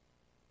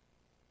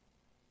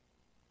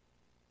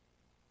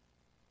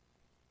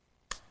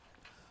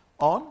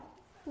On?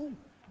 Ooh.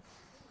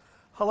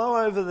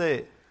 Hello over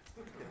there.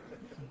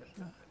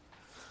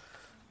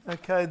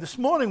 Okay, this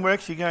morning we're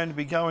actually going to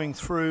be going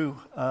through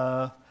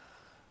a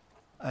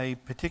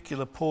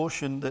particular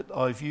portion that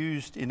I've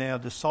used in our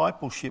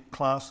discipleship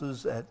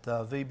classes at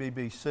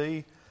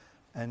VBBC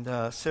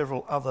and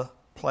several other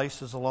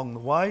places along the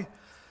way.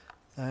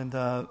 And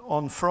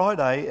on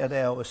Friday at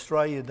our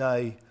Australia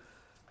Day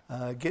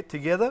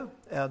get-together,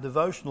 our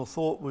devotional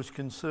thought was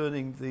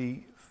concerning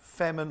the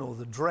famine or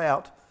the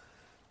drought,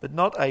 but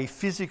not a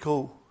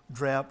physical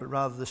drought, but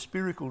rather the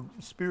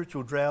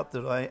spiritual drought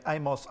that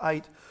Amos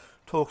 8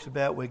 talks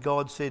about, where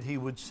God said he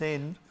would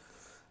send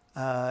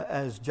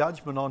as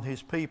judgment on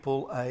his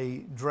people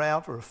a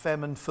drought or a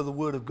famine for the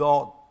word of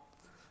God.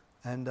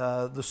 And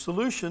the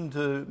solution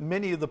to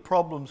many of the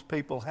problems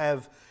people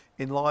have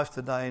in life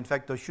today, in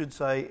fact I should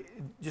say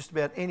just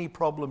about any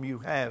problem you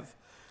have,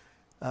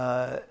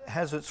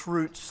 has its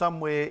roots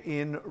somewhere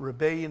in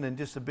rebellion and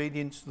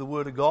disobedience to the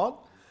word of God.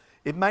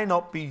 It may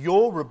not be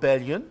your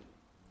rebellion,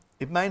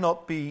 it may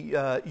not be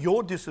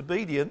your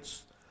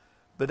disobedience,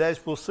 but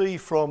as we'll see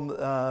from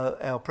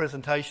our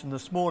presentation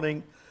this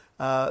morning,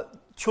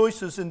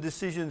 choices and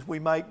decisions we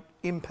make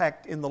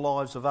impact in the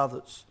lives of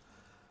others.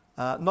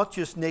 Not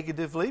just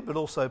negatively, but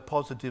also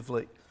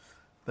positively.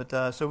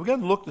 But so we're going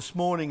to look this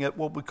morning at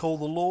what we call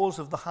the laws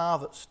of the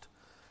harvest.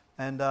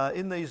 And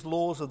in these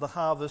laws of the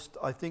harvest,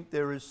 I think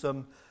there is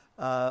some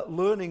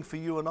learning for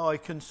you and I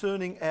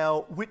concerning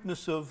our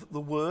witness of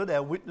the word,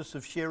 our witness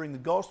of sharing the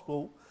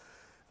gospel.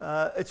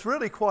 It's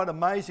really quite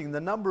amazing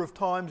the number of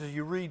times as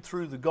you read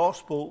through the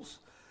Gospels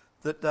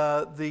that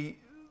the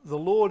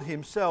Lord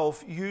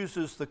himself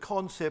uses the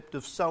concept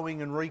of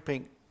sowing and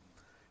reaping.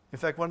 In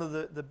fact, one of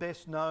the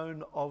best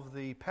known of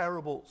the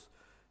parables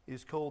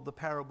is called the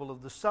parable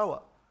of the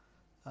sower.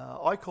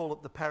 I call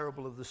it the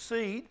parable of the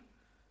seed.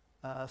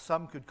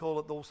 Some could call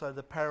it also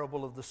the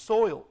parable of the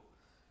soil,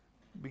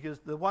 because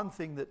the one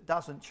thing that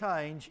doesn't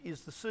change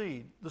is the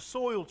seed. The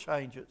soil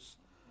changes.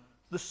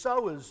 The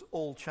sowers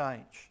all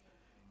change.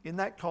 In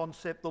that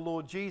concept, the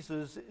Lord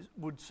Jesus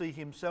would see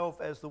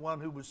himself as the one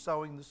who was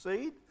sowing the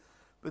seed,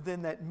 but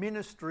then that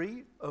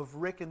ministry of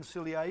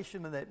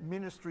reconciliation and that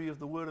ministry of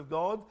the Word of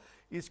God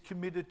is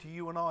committed to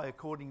you and I,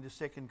 according to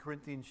 2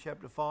 Corinthians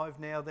chapter 5.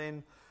 Now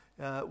then,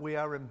 we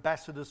are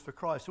ambassadors for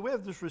Christ. So we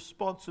have this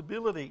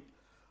responsibility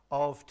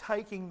of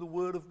taking the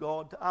Word of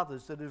God to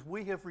others, that as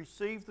we have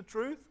received the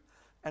truth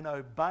and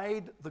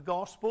obeyed the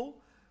gospel,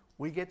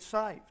 we get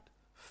saved.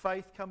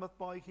 Faith cometh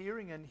by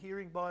hearing, and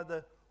hearing by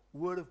the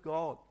Word of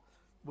God.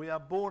 We are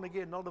born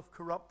again, not of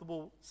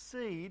corruptible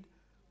seed,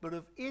 but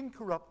of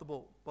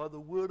incorruptible, by the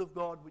Word of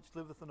God which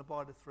liveth and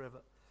abideth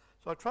forever.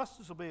 So I trust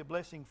this will be a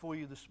blessing for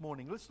you this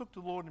morning. Let's look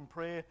to the Lord in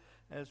prayer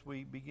as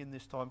we begin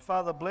this time.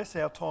 Father, bless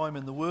our time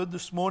in the Word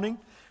this morning.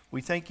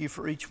 We thank you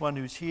for each one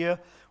who's here.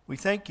 We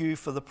thank you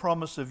for the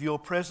promise of your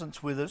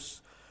presence with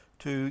us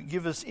to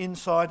give us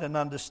insight and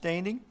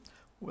understanding.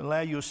 We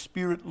allow your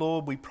Spirit,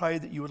 Lord, we pray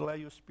that you would allow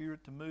your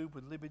Spirit to move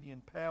with liberty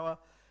and power,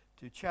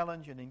 to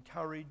challenge and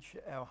encourage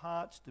our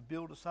hearts, to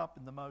build us up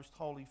in the most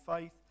holy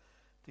faith,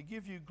 to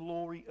give you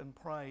glory and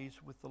praise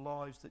with the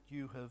lives that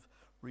you have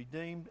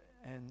redeemed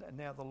and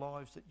now the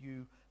lives that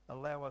you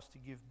allow us to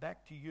give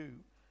back to you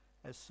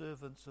as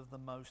servants of the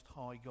Most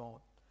High God.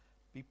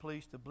 Be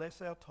pleased to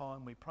bless our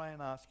time, we pray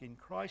and ask in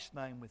Christ's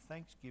name with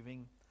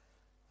thanksgiving.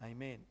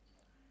 Amen.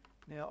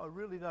 Now, I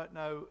really don't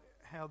know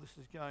how this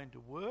is going to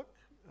work.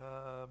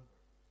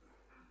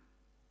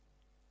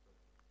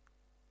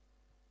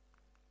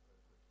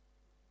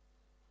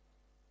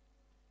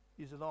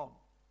 Is it on?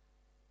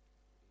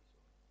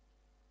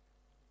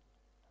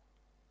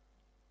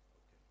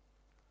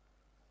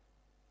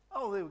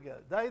 Oh, there we go.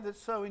 They that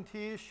sow in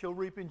tears shall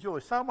reap in joy.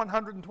 Psalm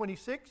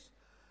 126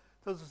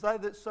 tells us, they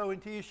that sow in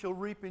tears shall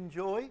reap in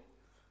joy.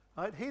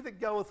 Right? He that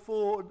goeth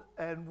forward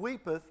and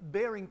weepeth,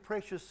 bearing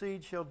precious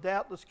seed, shall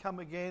doubtless come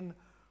again,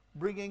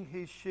 bringing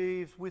his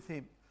sheaves with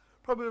him.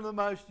 Probably one of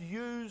the most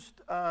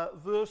used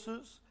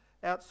verses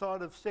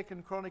outside of 2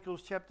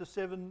 Chronicles chapter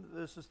 7,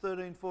 verses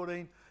 13,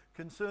 14,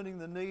 concerning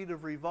the need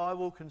of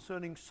revival,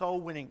 concerning soul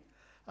winning.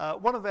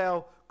 One of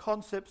our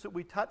concepts that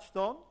we touched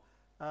on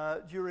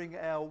during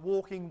our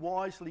Walking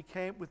Wisely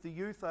camp with the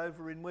youth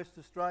over in West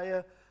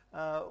Australia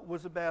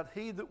was about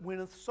he that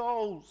winneth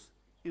souls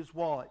is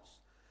wise.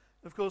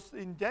 Of course,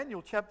 in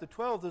Daniel chapter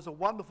 12, there's a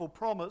wonderful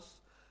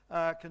promise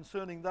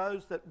concerning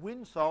those that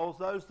win souls,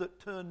 those that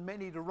turn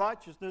many to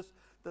righteousness,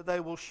 that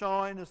they will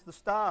shine as the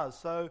stars.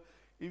 So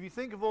if you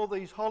think of all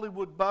these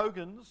Hollywood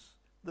bogans,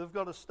 they've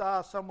got a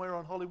star somewhere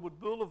on Hollywood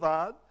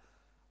Boulevard,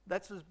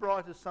 that's as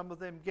bright as some of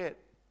them get.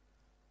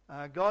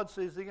 God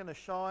says they're going to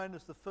shine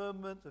as the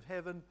firmament of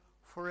heaven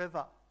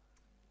forever.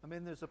 I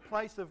mean, there's a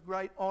place of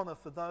great honour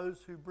for those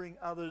who bring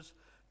others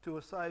to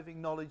a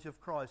saving knowledge of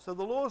Christ. So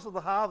the laws of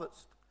the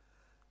harvest.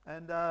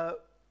 And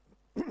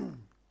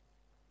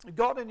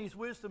God in his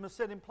wisdom has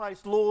set in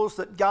place laws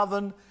that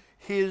govern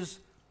his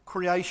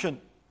creation.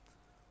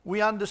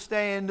 We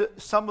understand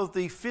some of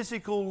the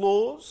physical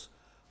laws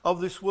of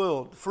this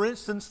world. For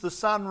instance, the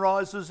sun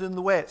rises in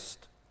the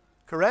west.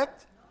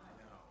 Correct?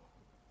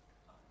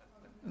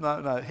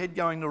 head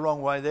going the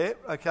wrong way there,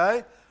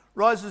 okay?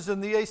 Rises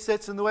in the east,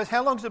 sets in the west.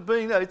 How long's it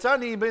been? It's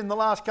only been the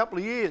last couple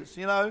of years,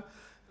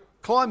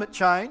 Climate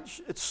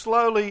change, it's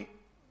slowly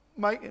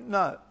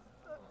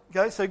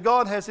Okay, so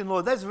God has in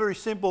law. That's very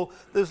simple.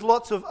 There's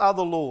lots of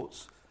other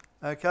laws,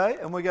 okay?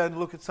 And we're going to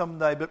look at some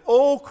today. But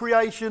all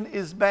creation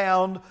is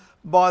bound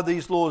by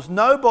these laws.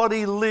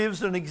 Nobody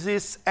lives and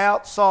exists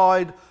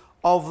outside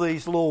of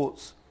these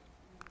laws.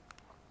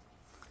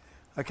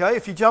 Okay,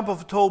 if you jump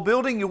off a tall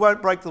building, you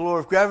won't break the law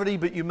of gravity,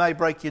 but you may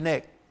break your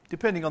neck,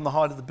 depending on the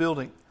height of the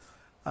building.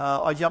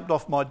 I jumped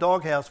off my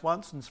doghouse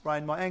once and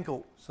sprained my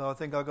ankle, so I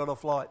think I got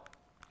off light.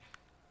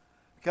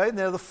 Okay,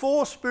 now the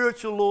 4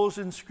 spiritual laws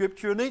in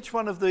Scripture, and each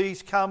one of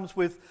these comes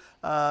with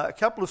a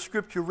couple of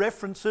Scripture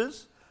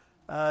references.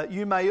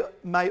 You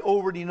may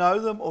already know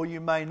them, or you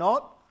may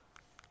not.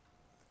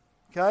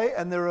 Okay,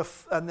 and there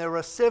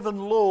are 7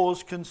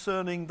 laws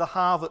concerning the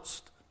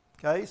harvest.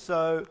 Okay,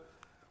 so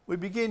we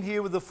begin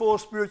here with the 4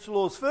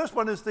 spiritual laws. First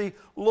one is the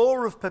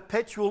law of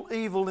perpetual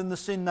evil in the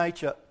sin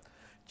nature.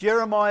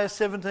 Jeremiah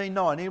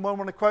 17:9. Anyone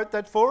want to quote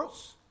that for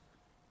us?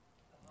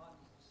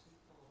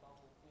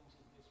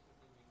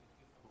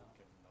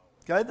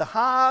 Okay, the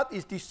heart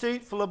is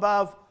deceitful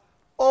above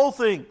all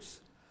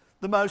things.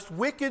 The most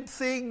wicked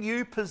thing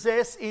you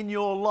possess in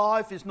your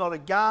life is not a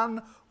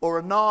gun or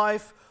a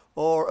knife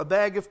or a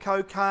bag of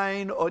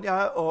cocaine or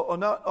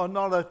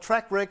not a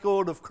track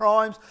record of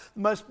crimes.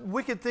 The most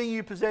wicked thing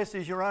you possess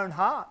is your own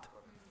heart.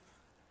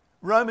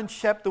 Romans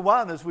chapter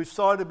 1, as we've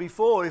cited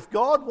before, if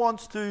God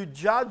wants to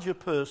judge a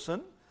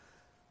person,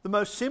 the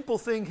most simple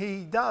thing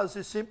he does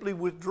is simply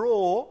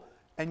withdraw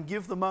and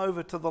give them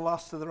over to the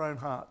lust of their own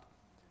heart.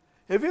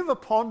 Have you ever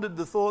pondered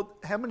the thought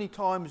how many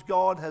times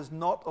God has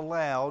not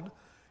allowed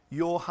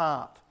your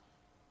heart?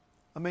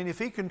 I mean, if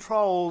he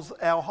controls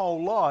our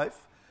whole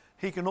life,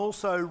 he can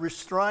also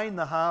restrain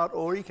the heart,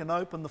 or he can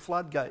open the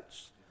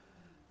floodgates.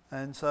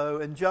 And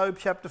so in Job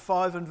chapter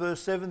 5 and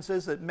verse 7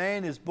 says that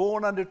man is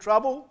born under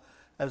trouble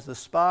as the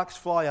sparks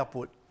fly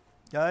upward.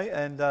 Okay,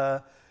 and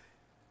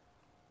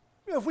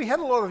if we had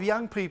a lot of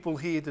young people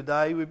here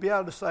today, we'd be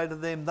able to say to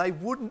them, they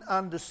wouldn't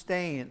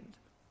understand.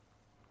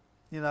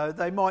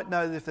 They might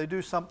know that if they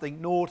do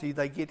something naughty,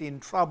 they get in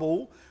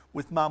trouble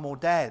with mum or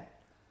dad.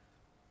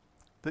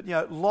 But,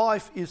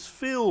 life is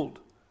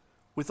filled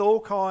with all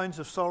kinds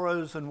of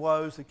sorrows and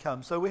woes that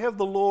come. So we have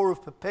the law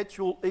of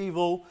perpetual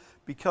evil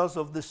because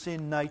of the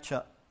sin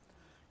nature.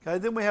 Okay,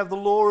 then we have the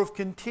law of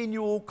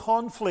continual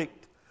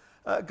conflict.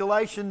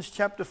 Galatians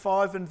chapter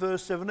 5 and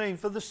verse 17.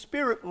 For the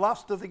spirit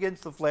lusteth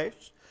against the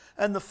flesh,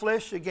 and the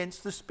flesh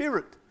against the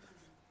spirit.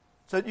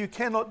 So that you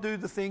cannot do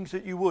the things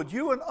that you would.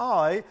 You and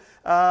I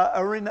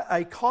are in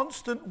a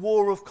constant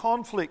war of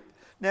conflict.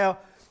 Now,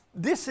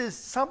 this is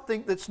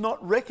something that's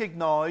not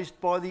recognised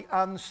by the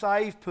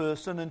unsaved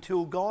person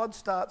until God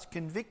starts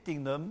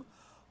convicting them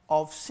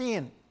of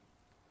sin.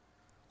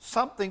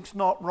 Something's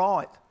not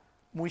right.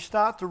 We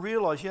start to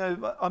realise,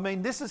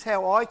 this is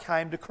how I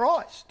came to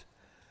Christ.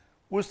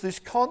 Was this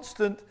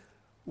constant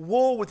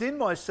war within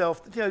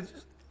myself.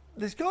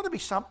 There's got to be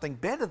something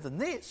better than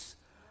this.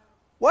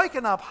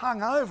 Waking up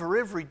hungover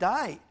every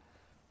day,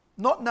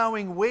 not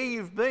knowing where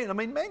you've been. I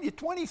mean, man, you're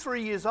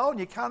 23 years old and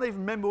you can't even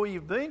remember where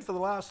you've been for the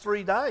last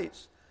 3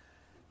 days.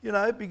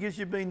 Because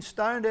you've been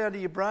stoned out of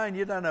your brain.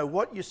 You don't know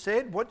what you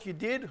said, what you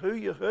did, who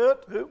you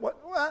hurt,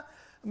 what.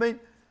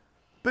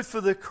 But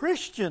for the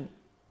Christian,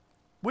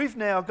 we've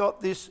now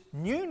got this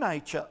new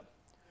nature.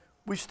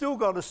 We've still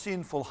got a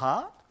sinful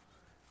heart.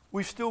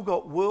 We've still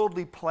got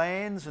worldly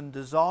plans and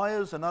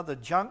desires and other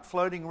junk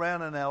floating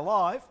around in our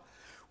life.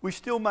 We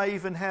still may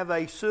even have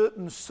a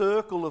certain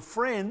circle of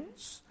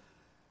friends,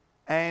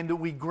 and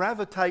we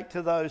gravitate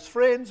to those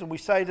friends, and we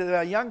say to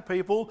our young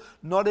people,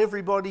 not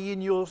everybody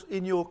in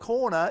your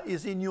corner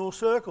is in your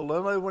circle.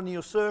 Not everyone in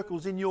your circle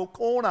is in your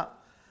corner.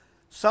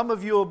 Some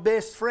of your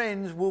best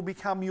friends will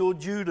become your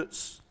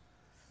Judas.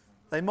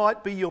 They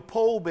might be your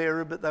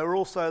pallbearer, but they're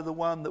also the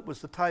one that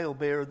was the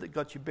talebearer that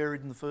got you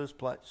buried in the first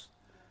place.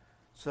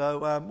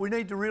 So we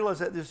need to realise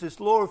that there's this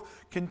law of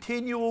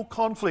continual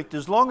conflict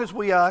as long as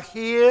we are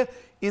here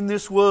in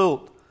this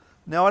world.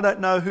 Now, I don't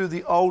know who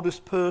the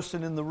oldest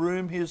person in the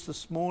room is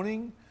this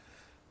morning.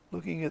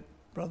 Looking at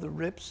Brother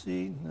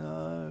Repsey,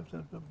 no,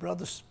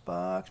 Brother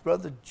Sparks,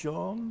 Brother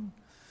John,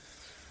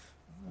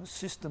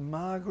 Sister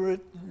Margaret,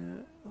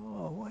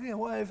 way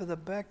over the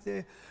back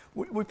there.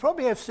 We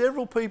probably have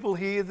several people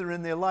here that are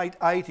in their late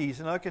 80s,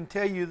 and I can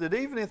tell you that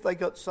even if they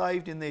got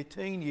saved in their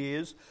teen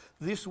years,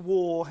 this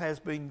war has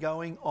been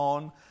going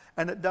on,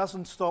 and it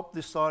doesn't stop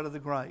this side of the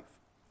grave.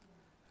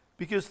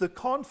 Because the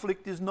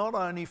conflict is not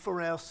only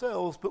for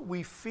ourselves, but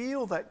we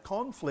feel that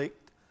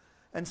conflict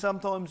and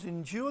sometimes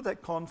endure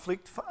that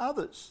conflict for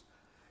others.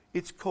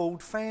 It's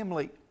called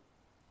family.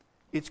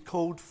 It's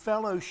called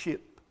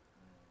fellowship.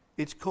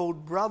 It's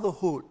called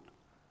brotherhood.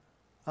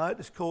 Right?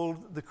 It's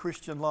called the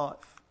Christian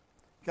life.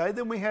 Okay,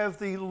 then we have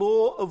the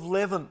law of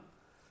leaven.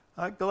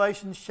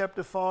 Galatians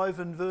chapter 5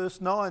 and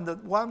verse 9,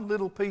 that one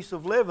little piece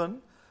of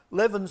leaven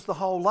leavens the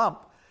whole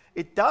lump.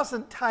 It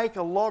doesn't take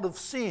a lot of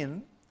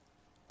sin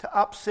to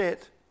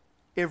upset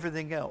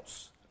everything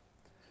else.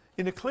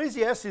 In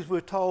Ecclesiastes,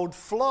 we're told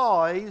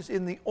flies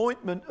in the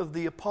ointment of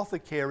the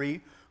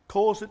apothecary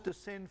cause it to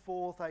send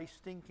forth a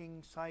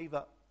stinking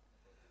savour.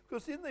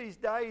 Because in these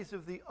days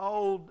of the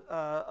old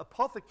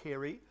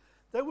apothecary,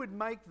 they would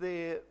make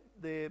their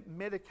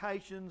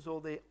medications or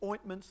their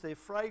ointments, their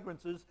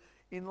fragrances,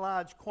 in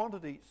large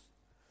quantities.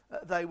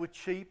 They were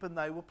cheap and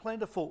they were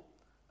plentiful,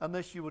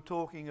 unless you were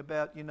talking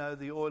about,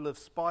 the oil of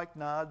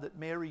spikenard that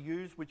Mary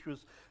used, which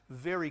was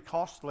very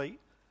costly.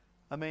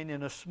 I mean,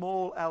 in a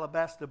small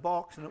alabaster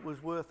box, and it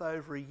was worth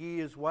over a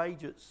year's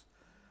wages.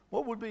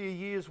 What would be a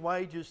year's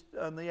wages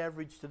on the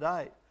average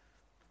today?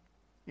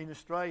 In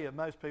Australia,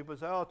 most people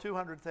say,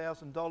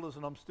 $200,000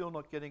 and I'm still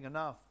not getting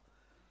enough.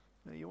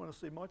 Now, you want to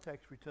see my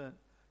tax return,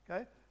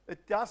 okay?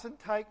 It doesn't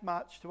take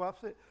much to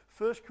upset.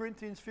 1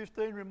 Corinthians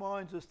 15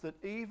 reminds us that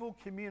evil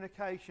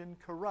communication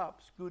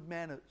corrupts good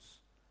manners.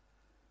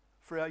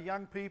 For our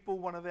young people,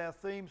 one of our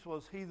themes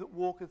was, he that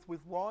walketh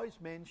with wise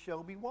men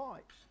shall be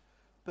wise,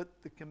 but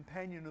the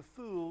companion of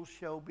fools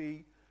shall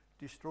be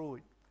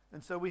destroyed.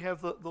 And so we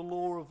have the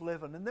law of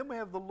leaven. And then we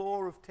have the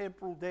law of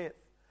temporal death.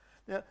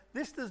 Now,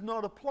 this does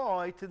not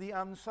apply to the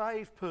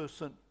unsaved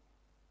person.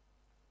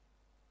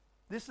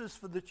 This is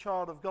for the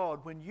child of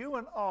God. When you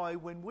and I,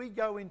 when we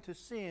go into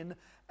sin,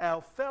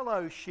 our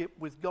fellowship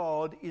with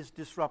God is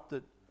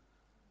disrupted.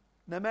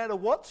 No matter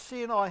what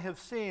sin I have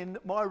sinned,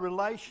 my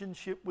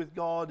relationship with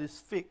God is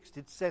fixed,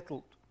 it's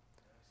settled.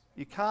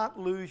 You can't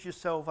lose your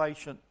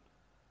salvation,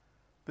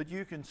 but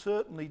you can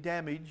certainly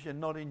damage and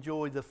not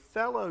enjoy the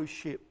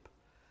fellowship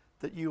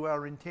that you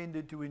are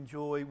intended to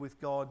enjoy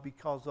with God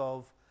because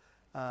of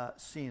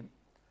sin.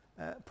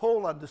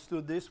 Paul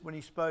understood this when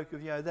he spoke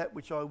of, that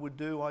which I would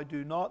do, I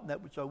do not, and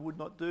that which I would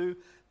not do,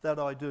 that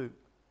I do.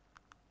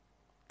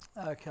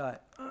 Okay,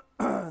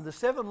 the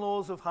 7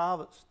 laws of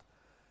harvest.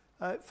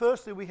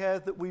 Firstly, we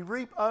have that we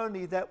reap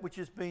only that which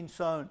has been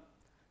sown.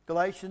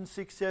 Galatians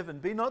 6:7.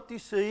 Be not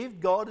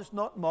deceived, God is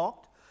not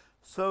mocked.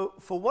 So,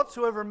 for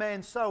whatsoever a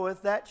man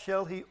soweth, that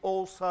shall he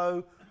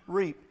also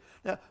reap.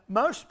 Now,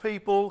 most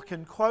people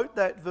can quote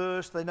that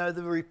verse. They know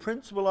the very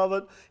principle of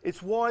it.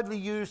 It's widely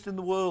used in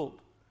the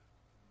world.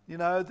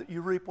 That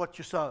you reap what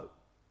you sow.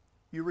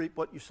 You reap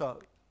what you sow.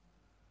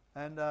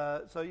 And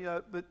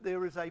but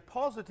there is a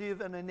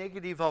positive and a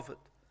negative of it.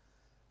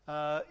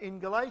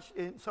 In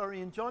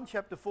John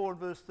chapter 4 and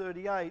verse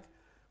 38,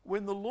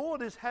 when the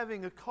Lord is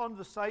having a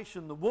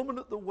conversation, the woman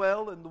at the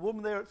well and the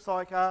woman there at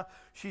Sychar,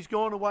 she's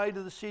gone away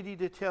to the city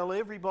to tell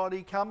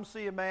everybody, come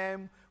see a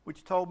man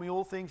which told me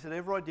all things that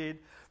ever I did.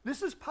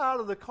 This is part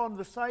of the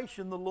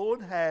conversation the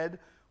Lord had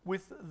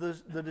with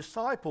the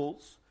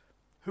disciples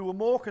who were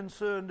more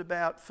concerned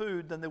about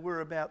food than they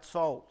were about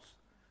souls.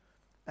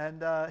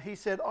 And he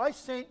said, I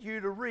sent you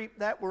to reap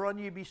that whereon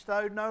you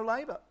bestowed no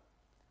labour.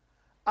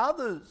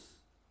 Others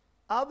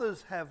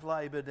have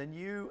laboured and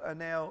you are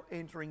now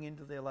entering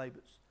into their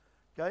labours.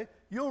 Okay?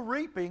 You're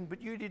reaping,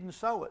 but you didn't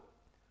sow it.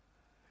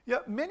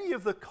 Many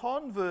of the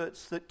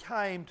converts that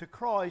came to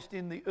Christ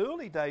in the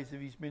early days of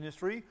his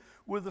ministry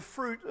were the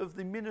fruit of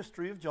the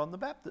ministry of John the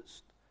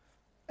Baptist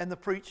and the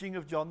preaching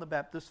of John the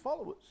Baptist's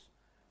followers.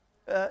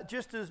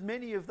 Just as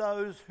many of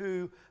those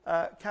who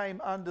came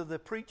under the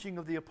preaching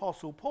of the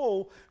Apostle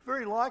Paul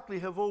very likely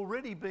have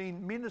already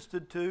been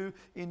ministered to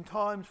in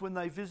times when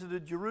they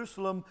visited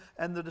Jerusalem,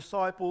 and the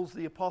disciples,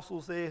 the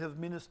apostles there, have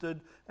ministered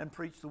and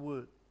preached the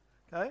word.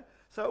 Okay?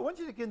 So I want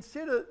you to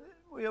consider,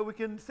 we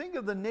can think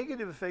of the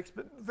negative effects,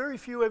 but very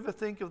few ever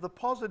think of the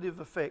positive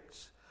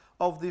effects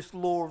of this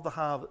law of the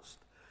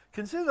harvest.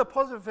 Consider the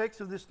positive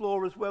effects of this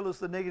law as well as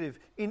the negative.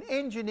 In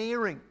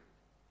engineering,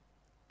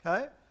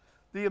 okay,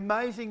 the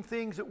amazing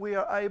things that we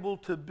are able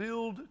to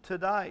build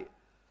today.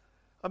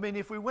 I mean,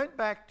 if we went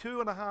back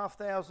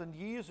 2,500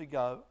 years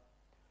ago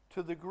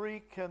to the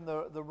Greek and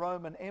the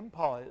Roman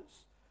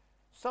empires,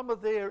 some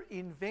of their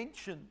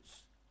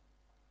inventions,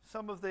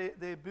 some of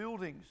their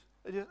buildings,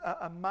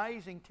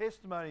 amazing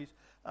testimonies.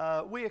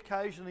 We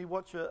occasionally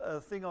watch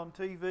a thing on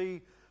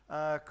TV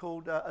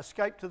called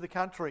Escape to the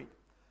Country.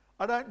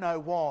 I don't know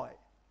why.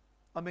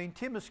 I mean,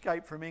 Tim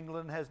escaped from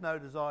England, has no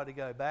desire to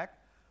go back.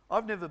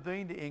 I've never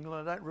been to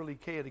England. I don't really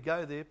care to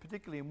go there,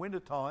 particularly in winter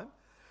time.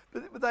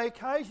 But they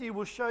occasionally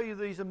will show you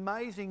these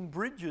amazing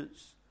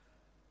bridges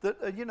that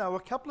are, a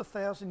couple of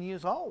thousand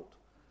years old.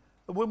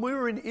 When we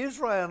were in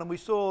Israel and we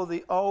saw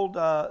the old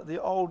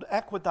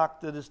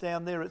aqueduct that is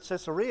down there at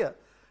Caesarea,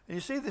 and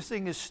you see this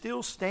thing is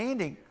still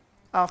standing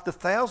after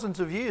thousands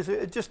of years.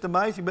 It's just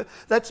amazing. But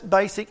that's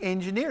basic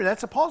engineering.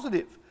 That's a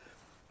positive.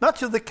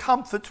 Much of the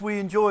comforts we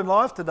enjoy in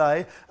life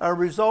today are a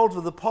result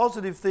of the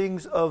positive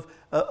things of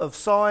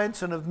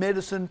science and of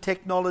medicine,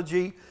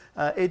 technology,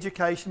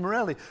 education,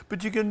 morality.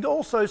 But you can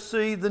also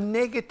see the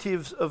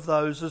negatives of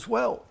those as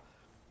well.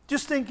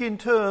 Just think in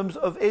terms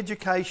of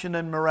education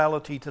and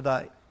morality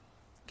today.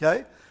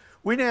 Okay?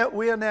 We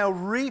are now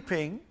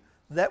reaping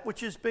that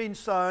which has been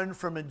sown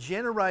from a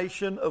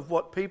generation of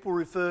what people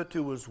refer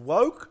to as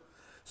woke.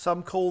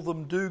 Some call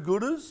them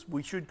do-gooders.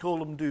 We should call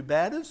them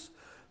do-badders.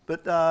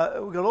 But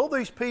we've got all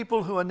these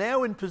people who are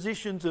now in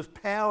positions of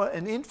power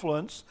and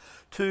influence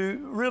to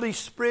really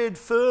spread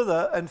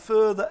further and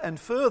further and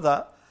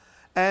further.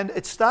 And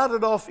it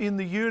started off in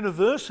the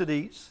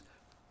universities,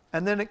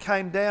 and then it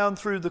came down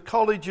through the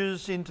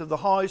colleges, into the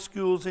high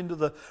schools, into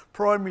the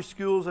primary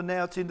schools, and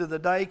now it's into the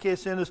daycare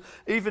centres.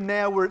 Even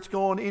now where it's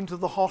gone into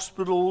the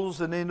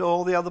hospitals and into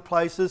all the other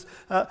places.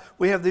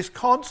 We have this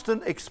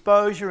constant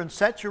exposure and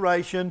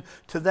saturation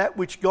to that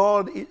which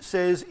God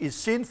says is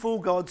sinful.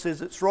 God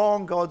says it's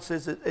wrong. God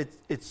says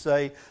it's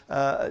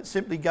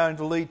simply going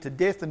to lead to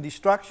death and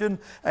destruction.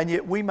 And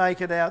yet we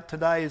make it out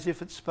today as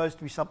if it's supposed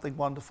to be something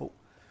wonderful.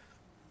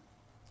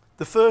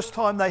 The first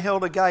time they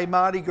held a gay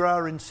Mardi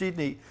Gras in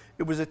Sydney,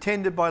 it was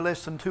attended by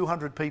less than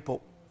 200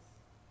 people.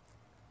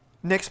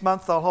 Next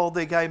month they'll hold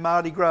their gay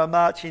Mardi Gras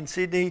march in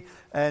Sydney,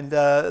 and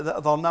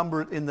they'll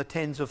number it in the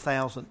tens of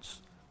thousands.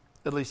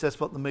 At least that's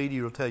what the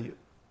media will tell you.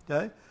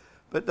 Okay?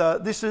 But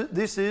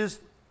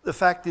the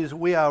fact is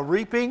we are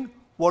reaping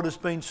what has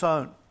been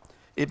sown.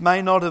 It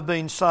may not have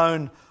been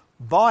sown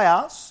by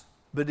us,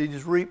 but it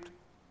is reaped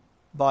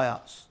by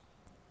us.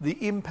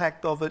 The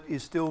impact of it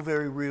is still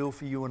very real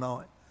for you and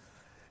I.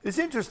 It's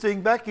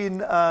interesting, back in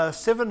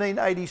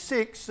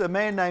 1786, a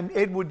man named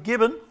Edward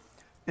Gibbon,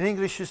 an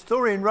English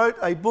historian, wrote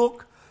a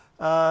book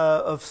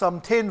of some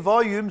 10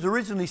 volumes,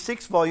 originally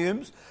 6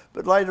 volumes,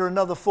 but later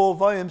another 4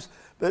 volumes.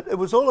 But it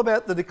was all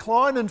about the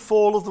decline and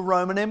fall of the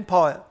Roman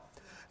Empire.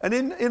 And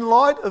in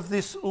light of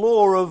this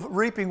law of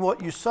reaping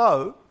what you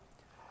sow,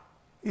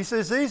 he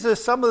says these are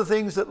some of the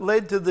things that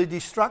led to the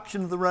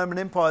destruction of the Roman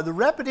Empire. The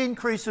rapid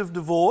increase of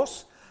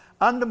divorce,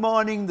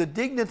 undermining the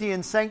dignity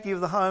and sanctity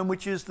of the home,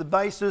 which is the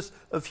basis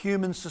of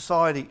human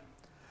society.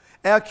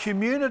 Our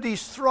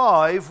communities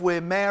thrive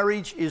where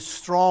marriage is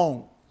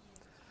strong.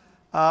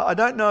 I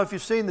don't know if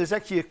you've seen, there's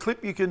actually a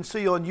clip you can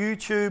see on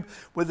YouTube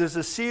where there's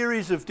a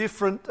series of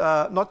different,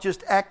 not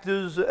just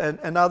actors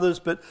and others,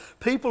 but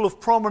people of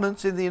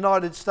prominence in the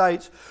United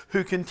States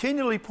who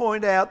continually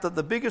point out that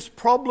the biggest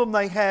problem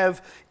they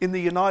have in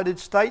the United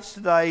States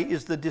today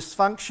is the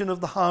dysfunction of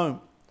the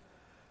home.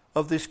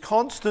 Of this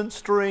constant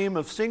stream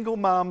of single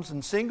mums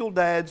and single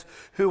dads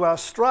who are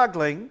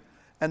struggling,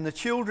 and the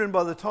children,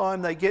 by the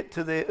time they get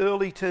to their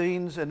early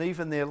teens and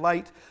even their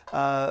late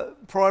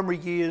primary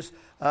years,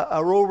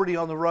 are already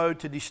on the road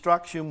to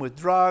destruction with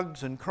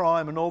drugs and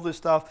crime and all this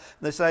stuff.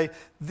 And they say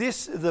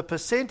the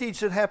percentage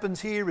that happens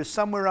here is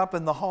somewhere up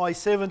in the high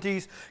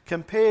 70s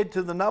compared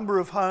to the number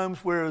of homes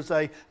where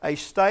there's a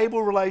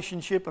stable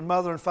relationship and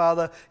mother and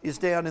father is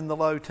down in the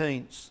low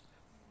teens.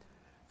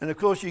 And of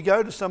course, you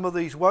go to some of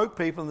these woke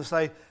people and they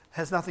say,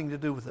 has nothing to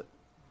do with it.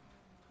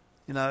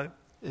 You know,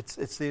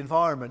 it's the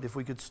environment. If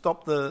we could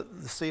stop the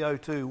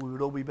CO2, we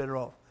would all be better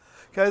off.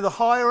 Okay, the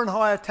higher and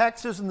higher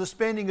taxes and the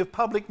spending of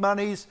public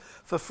monies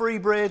for free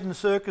bread and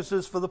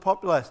circuses for the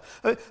populace.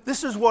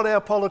 This is what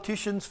our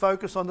politicians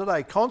focus on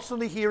today,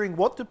 constantly hearing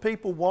what do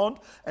people want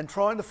and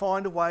trying to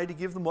find a way to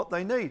give them what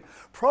they need.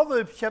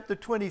 Proverbs chapter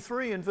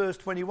 23 and verse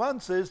 21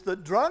 says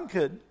that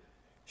drunkard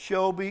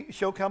shall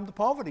come to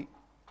poverty.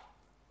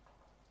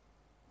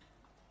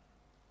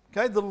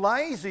 Okay, the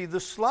lazy,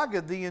 the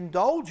sluggard, the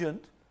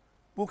indulgent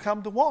will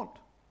come to want.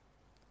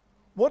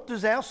 What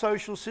does our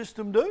social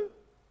system do?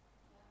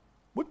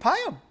 We pay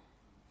them.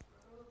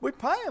 We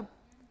pay them.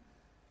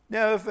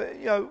 Now,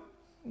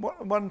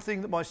 one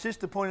thing that my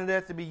sister pointed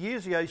out to me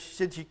years ago, she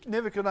said she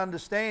never could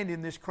understand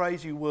in this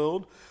crazy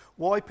world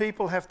why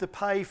people have to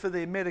pay for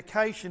their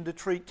medication to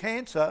treat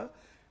cancer,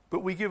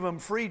 but we give them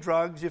free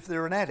drugs if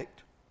they're an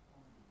addict.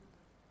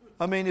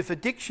 I mean, if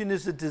addiction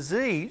is a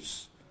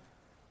disease,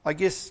 I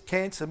guess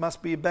cancer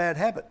must be a bad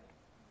habit.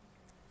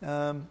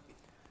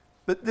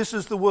 But this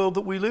is the world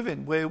that we live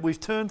in, where we've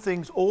turned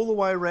things all the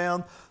way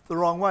around the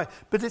wrong way.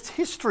 But it's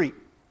history.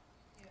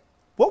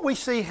 What we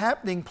see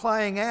happening,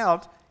 playing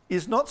out,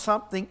 is not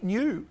something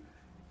new.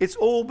 It's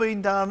all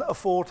been done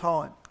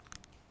aforetime.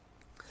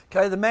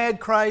 Okay, the mad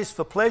craze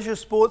for pleasure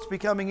sports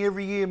becoming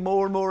every year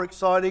more and more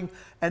exciting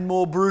and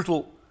more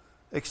brutal.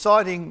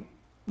 Exciting,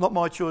 not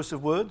my choice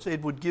of words,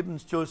 Edward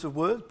Gibbon's choice of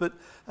words, but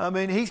I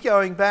mean, he's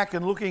going back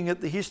and looking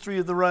at the history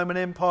of the Roman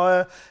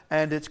Empire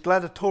and its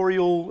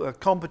gladiatorial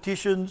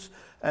competitions,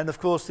 and of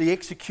course the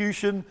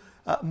execution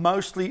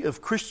mostly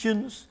of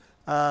Christians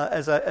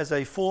as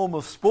a form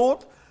of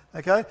sport.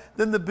 Okay,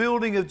 then the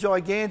building of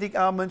gigantic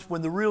armaments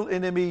when the real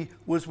enemy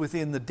was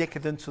within the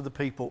decadence of the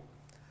people.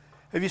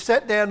 Have you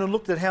sat down and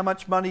looked at how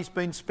much money's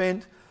been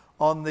spent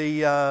on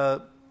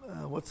the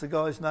what's the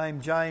guy's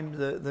name? James,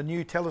 the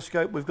new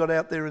telescope we've got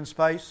out there in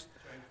space?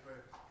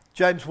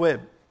 James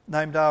Webb,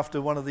 named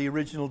after one of the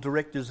original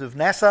directors of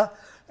NASA,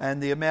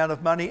 and the amount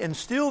of money, and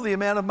still the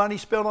amount of money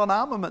spent on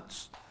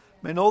armaments.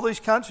 I mean, all these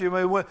countries,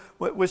 I mean,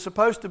 we're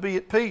supposed to be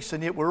at peace,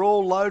 and yet we're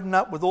all loading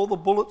up with all the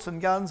bullets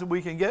and guns that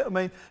we can get. I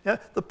mean,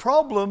 the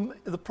problem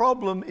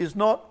is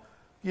not,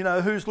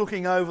 who's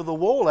looking over the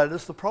wall at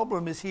us. The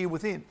problem is here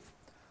within.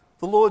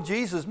 The Lord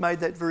Jesus made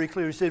that very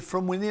clear. He said,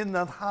 from within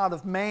the heart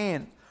of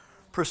man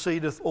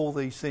proceedeth all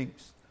these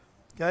things.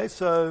 Okay,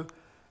 so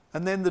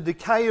And then the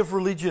decay of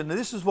religion. And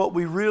this is what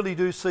we really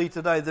do see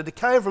today. The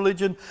decay of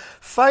religion,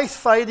 faith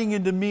fading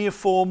into mere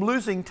form,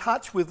 losing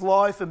touch with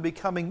life and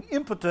becoming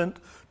impotent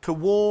to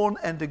warn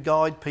and to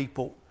guide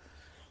people.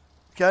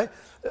 Okay?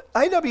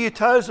 A.W.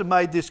 Tozer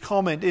made this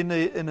comment in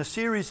a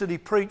series that he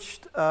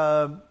preached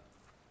called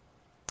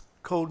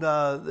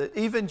the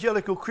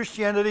Evangelical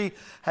Christianity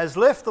Has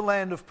Left the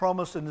Land of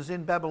Promise and is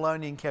in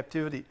Babylonian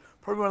Captivity.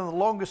 Probably one of the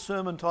longest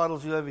sermon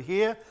titles you'll ever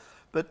hear.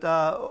 But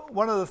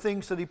one of the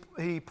things that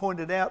he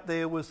pointed out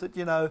there was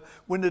that,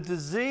 when a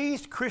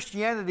diseased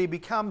Christianity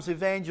becomes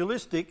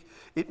evangelistic,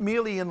 it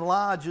merely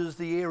enlarges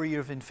the area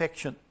of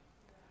infection.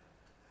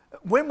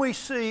 When we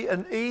see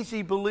an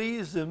easy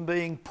believism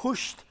being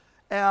pushed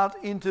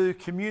out into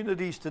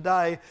communities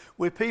today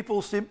where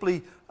people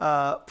simply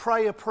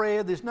pray a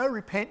prayer, there's no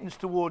repentance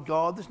toward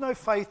God, there's no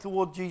faith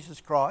toward Jesus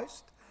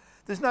Christ,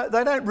 they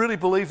don't really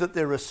believe that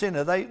they're a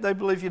sinner. They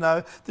believe,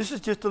 this is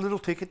just a little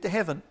ticket to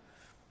heaven.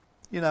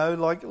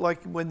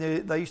 Like when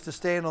they used to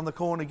stand on the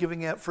corner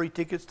giving out free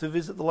tickets to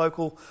visit the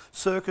local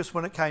circus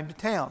when it came to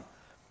town.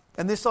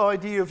 And this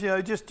idea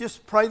of,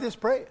 just pray this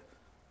prayer.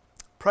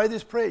 Pray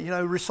this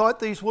prayer, recite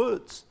these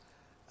words.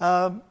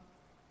 And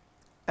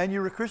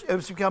you're a Christian.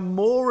 It's become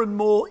more and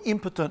more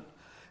impotent.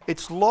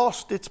 It's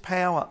lost its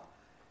power.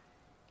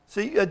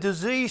 See, a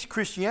diseased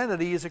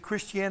Christianity is a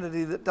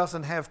Christianity that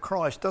doesn't have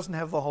Christ, doesn't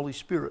have the Holy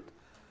Spirit,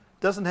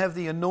 doesn't have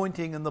the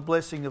anointing and the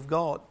blessing of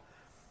God.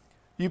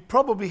 You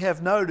probably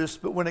have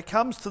noticed, but when it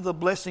comes to the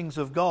blessings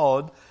of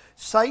God,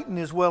 Satan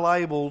is well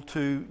able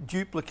to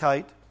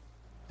duplicate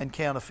and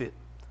counterfeit.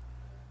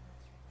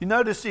 You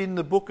notice in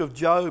the book of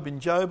Job, in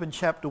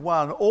chapter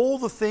 1, all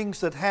the things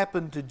that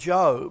happened to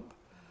Job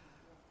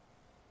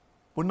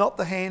were not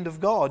the hand of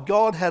God.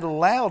 God had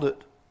allowed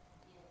it.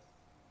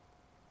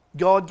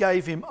 God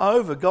gave him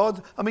over.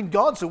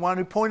 God's the one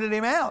who pointed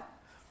him out.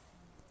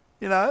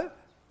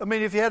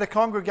 If you had a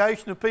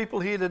congregation of people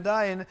here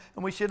today and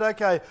we said,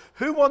 okay,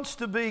 who wants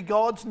to be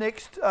God's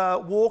next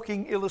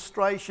walking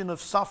illustration of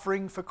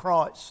suffering for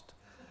Christ?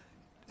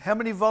 How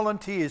many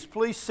volunteers?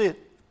 Please sit.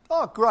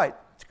 Oh, great.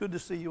 It's good to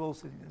see you all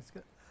sitting. That's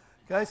good.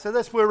 Okay, so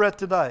that's where we're at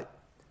today.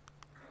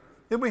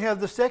 Then we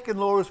have the second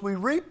law is we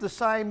reap the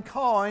same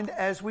kind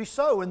as we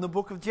sow. In the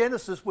book of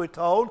Genesis we're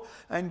told,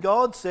 and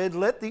God said,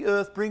 let the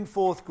earth bring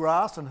forth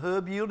grass and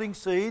herb yielding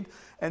seed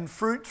and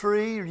fruit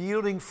tree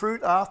yielding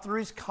fruit after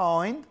his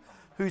kind,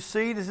 whose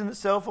seed is in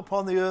itself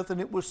upon the earth, and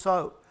it was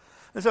so.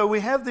 And so we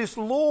have this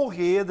law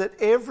here that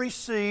every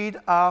seed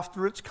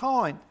after its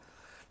kind.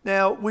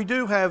 Now, we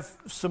do have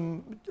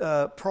some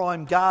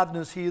prime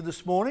gardeners here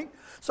this morning.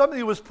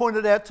 Something was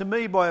pointed out to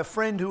me by a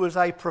friend who is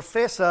a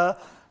professor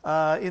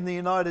in the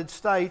United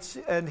States,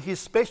 and his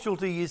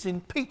specialty is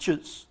in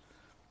peaches.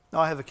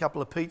 Now, I have a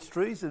couple of peach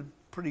trees that are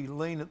pretty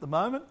lean at the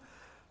moment,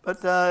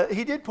 but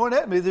he did point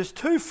out to me there's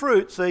two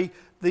fruits,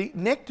 the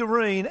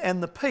nectarine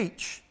and the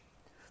peach,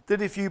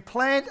 that if you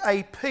plant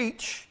a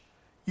peach,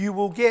 you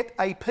will get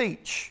a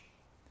peach.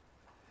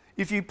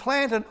 If you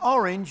plant an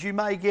orange, you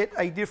may get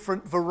a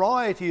different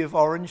variety of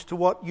orange to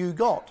what you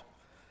got.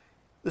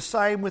 The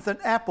same with an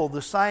apple,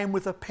 the same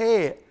with a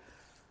pear.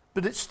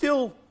 But it's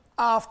still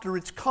after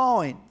its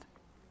kind.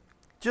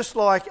 Just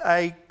like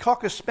a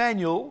Cocker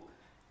Spaniel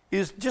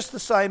is just the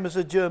same as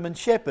a German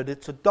Shepherd.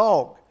 It's a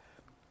dog,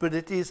 but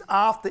it is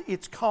after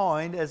its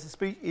kind as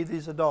it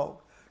is a dog.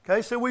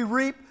 Okay, so we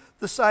reap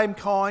the same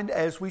kind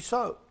as we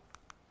sow.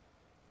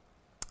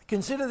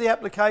 Consider the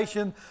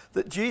application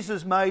that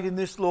Jesus made in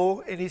this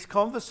law in his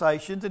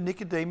conversation to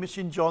Nicodemus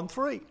in John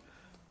 3.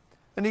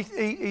 And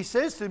he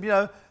says to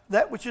him,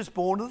 that which is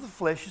born of the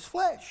flesh is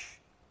flesh.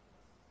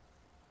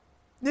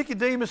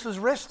 Nicodemus is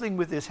wrestling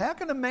with this. How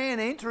can a man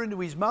enter into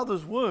his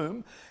mother's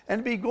womb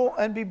and be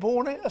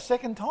born a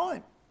second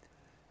time?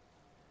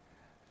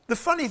 The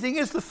funny thing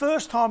is, the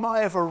first time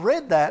I ever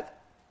read that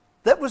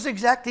was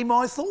exactly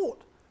my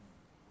thought.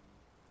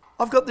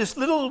 I've got this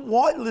little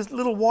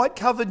white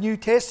covered New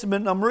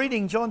Testament, and I'm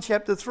reading John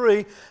chapter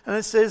 3, and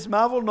it says,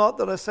 marvel not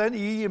that I say to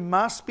you, you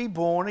must be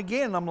born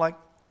again. I'm like,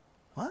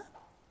 what?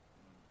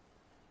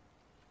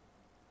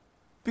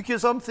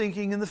 Because I'm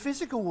thinking in the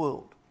physical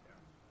world.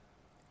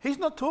 He's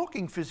not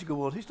talking physical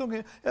world. He's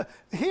talking,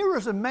 here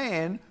is a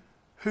man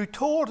who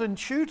taught and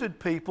tutored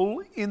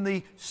people in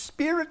the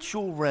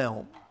spiritual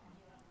realm,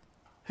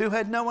 who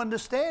had no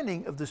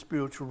understanding of the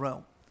spiritual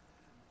realm.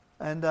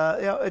 And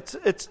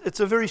it's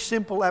a very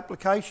simple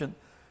application.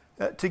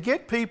 To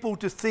get people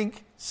to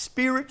think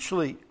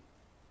spiritually.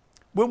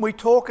 When we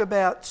talk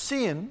about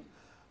sin,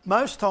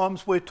 most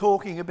times we're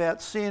talking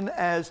about sin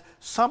as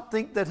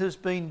something that has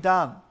been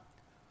done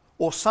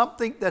or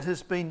something that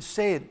has been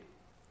said.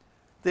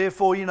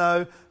 Therefore,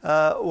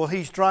 well,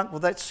 he's drunk,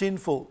 well, that's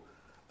sinful.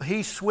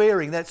 He's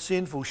swearing, that's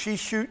sinful. She's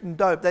shooting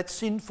dope, that's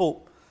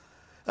sinful.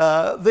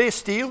 They're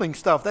stealing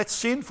stuff, that's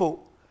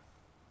sinful.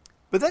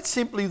 But that's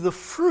simply the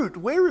fruit.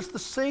 Where does the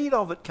seed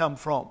of it come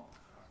from?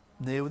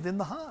 There within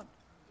the heart.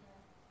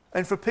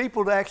 And for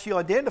people to actually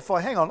identify,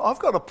 hang on, I've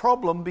got a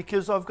problem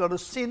because I've got a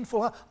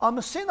sinful heart. I'm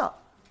a sinner.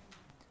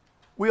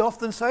 We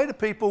often say to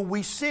people,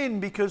 we sin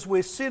because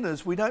we're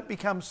sinners. We don't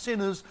become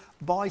sinners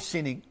by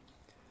sinning.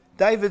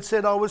 David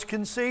said, I was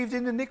conceived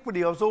in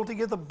iniquity. I was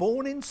altogether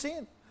born in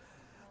sin.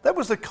 That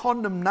was the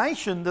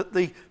condemnation that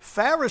the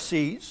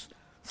Pharisees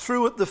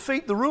threw at the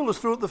feet, the rulers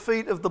threw at the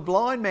feet of the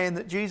blind man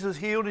that Jesus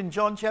healed in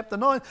John chapter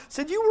 9.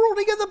 Said, you were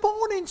altogether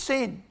born in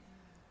sin.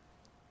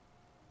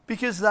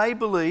 Because they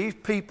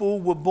believed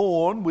people were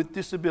born with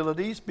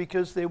disabilities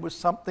because there was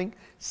something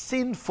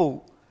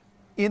sinful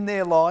in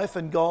their life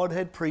and God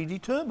had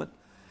predetermined.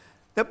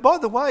 Now, by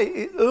the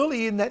way,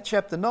 early in that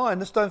chapter 9,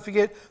 let's don't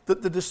forget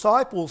that the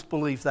disciples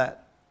believed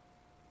that.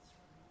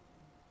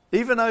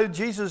 Even though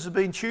Jesus has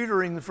been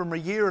tutoring them for a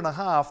year and a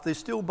half, they're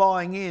still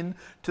buying in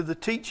to the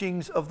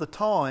teachings of the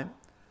time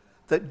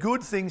that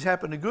good things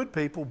happen to good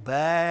people,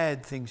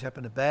 bad things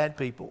happen to bad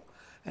people.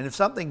 And if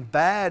something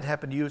bad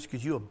happened to you, it's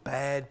because you're a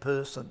bad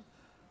person.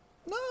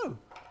 No.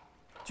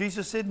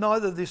 Jesus said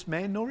neither this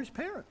man nor his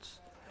parents.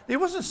 He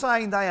wasn't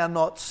saying they are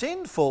not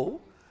sinful.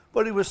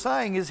 What he was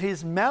saying is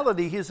his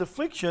malady, his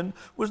affliction,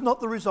 was not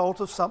the result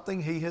of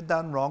something he had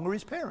done wrong or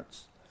his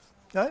parents.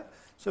 Okay?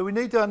 So we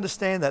need to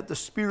understand that, the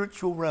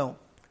spiritual realm.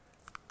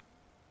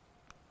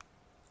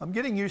 I'm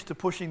getting used to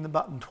pushing the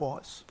button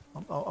twice.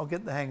 I'll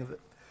get the hang of it.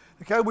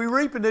 Okay, we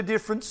reap in a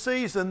different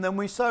season than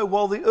we sow.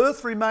 While the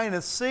earth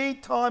remaineth,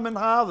 seed time and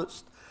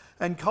harvest,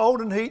 and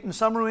cold and heat, and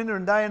summer and winter,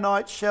 and day and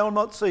night shall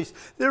not cease.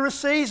 There are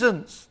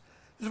seasons.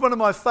 This is one of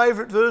my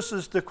favourite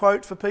verses to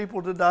quote for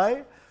people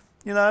today.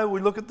 You know,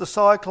 we look at the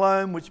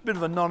cyclone, which is a bit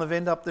of a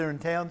non-event up there in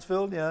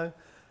Townsville. You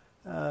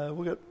know,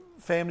 we've got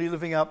family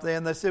living up there,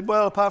 and they said,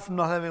 well, apart from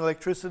not having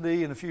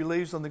electricity and a few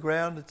leaves on the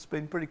ground, it's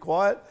been pretty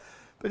quiet.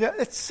 But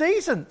it's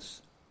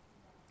seasons.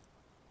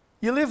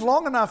 You live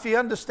long enough, you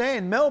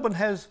understand. Melbourne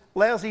has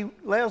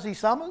lousy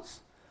summers,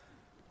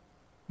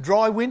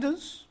 dry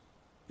winters,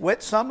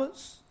 wet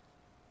summers,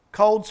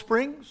 cold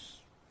springs.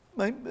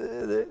 I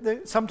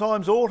mean,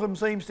 sometimes autumn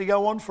seems to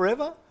go on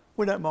forever.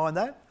 We don't mind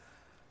that.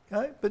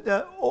 Okay? But,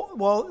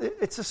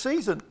 it's a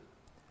season.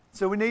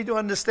 So we need to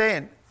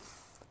understand.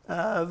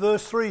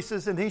 Verse 3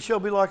 says, and he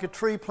shall be like a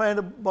tree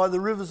planted by the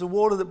rivers of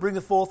water that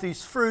bringeth forth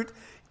his fruit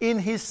in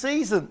his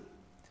season.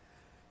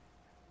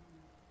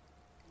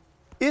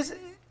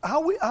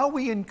 Are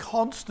we in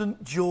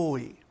constant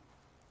joy?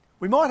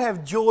 We might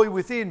have joy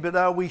within, but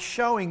are we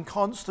showing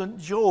constant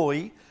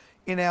joy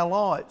in our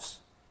lives?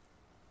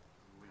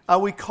 Are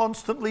we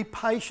constantly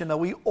patient? Are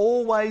we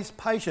always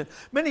patient?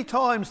 Many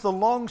times the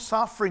long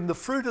suffering, the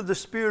fruit of the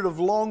spirit of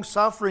long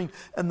suffering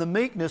and the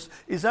meekness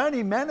is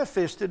only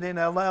manifested in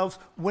our lives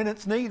when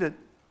it's needed.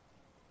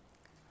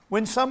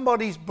 When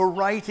somebody's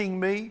berating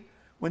me,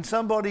 when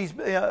somebody's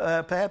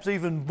perhaps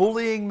even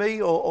bullying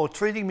me or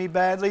treating me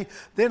badly,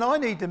 then I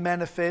need to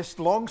manifest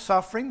long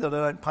suffering, that I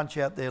don't punch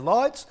out their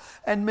lights,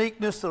 and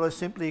meekness, that I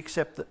simply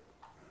accept it.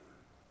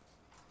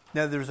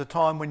 Now, there's a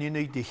time when you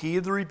need to hear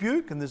the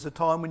rebuke, and there's a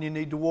time when you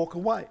need to walk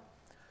away.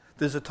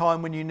 There's a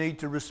time when you need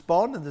to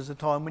respond, and there's a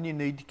time when you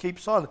need to keep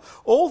silent.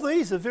 All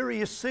these are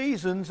various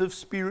seasons of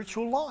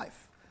spiritual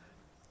life.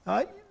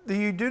 Right?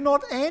 You do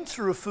not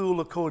answer a fool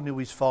according to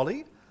his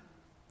folly,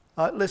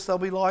 lest they'll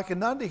be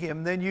likened unto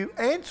him. Then you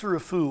answer a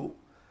fool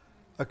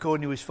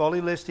according to his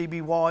folly, lest he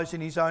be wise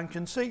in his own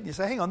conceit. You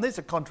say, hang on, there's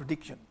a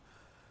contradiction.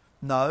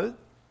 No,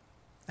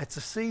 that's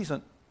a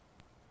season.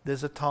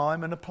 There's a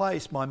time and a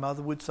place, my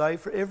mother would say,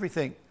 for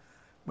everything.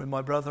 When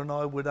my brother and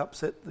I would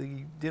upset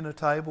the dinner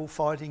table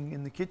fighting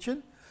in the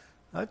kitchen,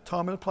 no,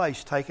 time and a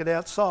place, take it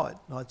outside.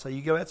 And I'd say,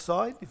 you go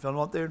outside. If I'm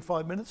not there in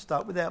 5 minutes,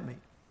 start without me.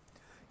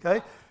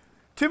 Okay?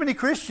 Too many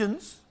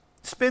Christians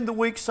spend the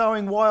week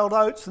sowing wild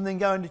oats and then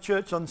going to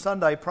church on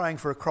Sunday praying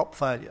for a crop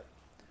failure.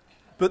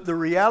 But the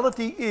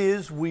reality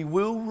is we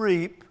will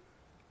reap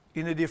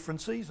in a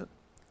different season.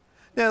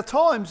 Now, at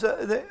times,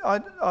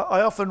 I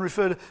often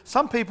refer to,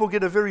 some people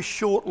get a very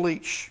short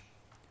leash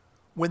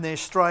when they're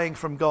straying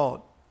from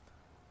God.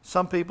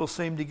 Some people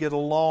seem to get a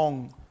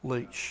long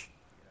leash.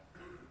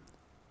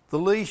 The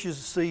leash is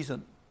a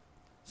season.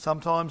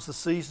 Sometimes the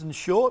season's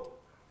short,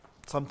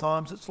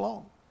 sometimes it's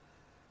long.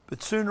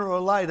 But sooner or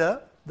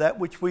later, that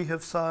which we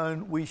have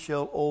sown, we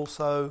shall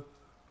also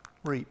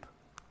reap.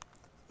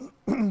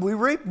 We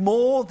reap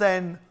more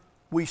than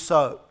we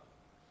sow.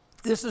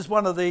 This is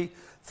one of the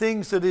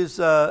things that is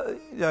a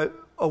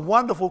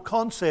wonderful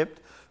concept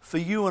for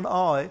you and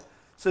I. It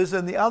says,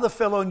 and the other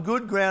fell on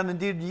good ground and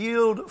did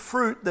yield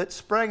fruit that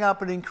sprang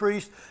up and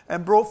increased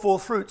and brought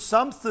forth fruit,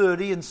 some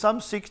 30 and some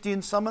 60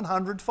 and some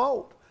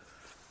 100-fold.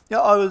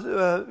 Now, I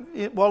was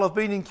while I've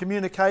been in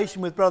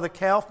communication with Brother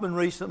Kaufman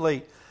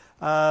recently,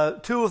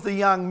 two of the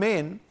young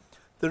men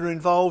that are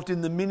involved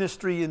in the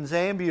ministry in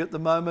Zambia at the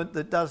moment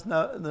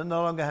that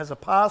no longer has a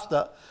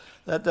pastor,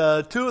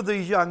 that two of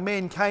these young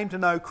men came to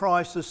know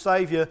Christ as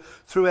Saviour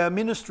through our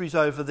ministries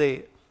over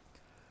there.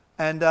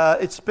 And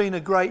it's been a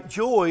great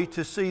joy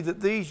to see that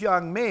these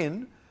young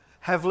men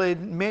have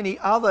led many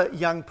other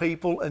young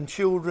people and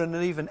children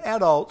and even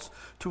adults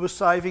to a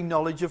saving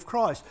knowledge of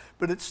Christ.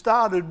 But it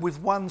started with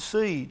one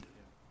seed.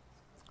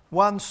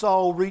 one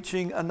soul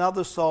reaching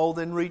another soul,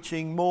 then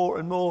reaching more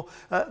and more.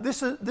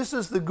 This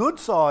is the good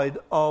side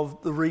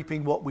of the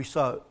reaping what we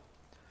sow.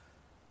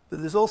 But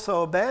there's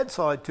also a bad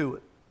side to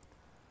it.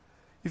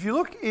 If you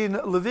look in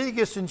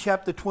Leviticus in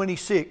chapter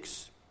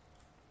 26,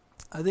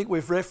 I think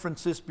we've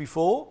referenced this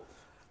before,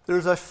 there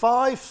is a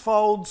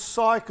fivefold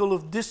cycle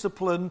of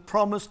discipline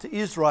promised to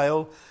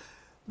Israel.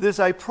 There's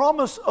a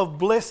promise of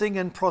blessing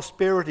and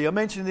prosperity. I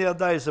mentioned the other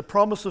day, there's a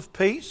promise of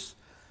peace.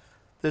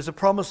 There's a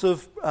promise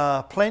of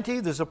plenty.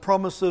 There's a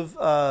promise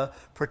of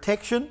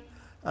protection.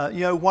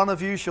 One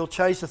of you shall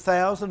chase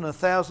 1,000, and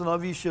 1,000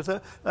 of you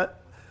shall...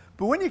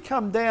 But when you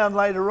come down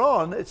later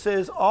on, it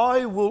says,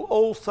 I will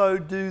also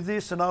do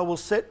this and I will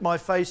set my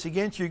face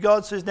against you.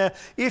 God says, now,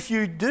 if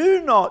you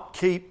do not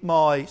keep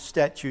my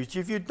statutes,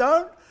 if you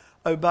don't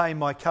obey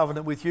my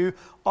covenant with you,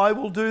 I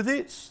will do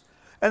this.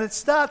 And it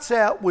starts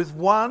out with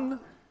one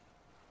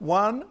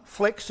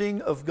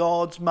flexing of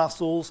God's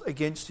muscles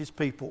against his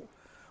people.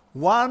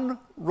 One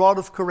rod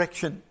of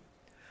correction.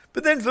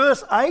 But then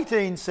verse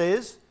 18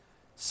 says,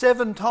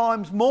 7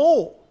 times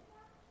more.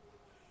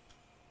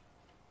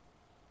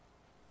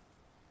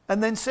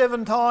 And then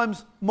 7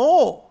 times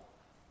more.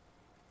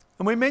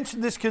 And we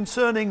mentioned this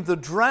concerning the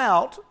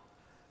drought,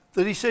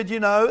 that he said,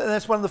 and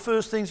that's one of the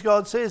first things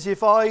God says,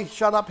 if I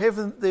shut up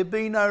heaven, there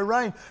be no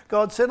rain.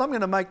 God said, I'm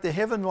going to make the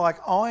heaven like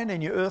iron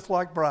and your earth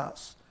like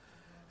brass.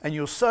 And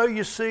you'll sow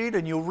your seed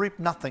and you'll reap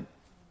nothing.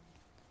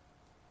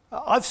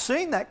 I've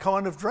seen that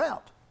kind of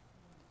drought.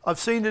 I've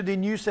seen it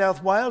in New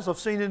South Wales. I've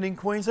seen it in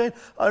Queensland.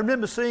 I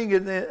remember seeing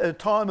it at a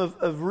time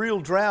of real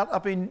drought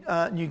up in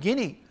New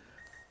Guinea.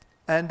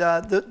 And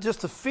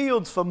just the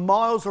fields for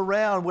miles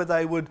around where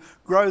they would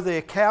grow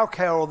their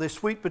cow or their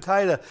sweet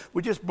potato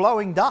were just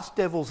blowing dust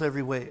devils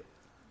everywhere.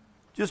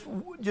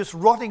 Just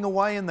rotting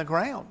away in the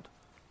ground.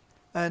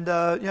 And,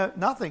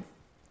 nothing.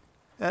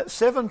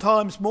 7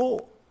 times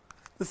more.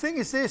 The thing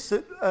is this,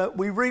 that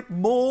we reap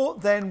more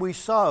than we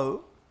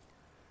sow.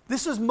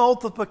 This is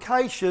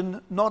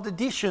multiplication, not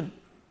addition.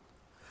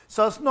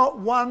 So it's not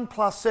 1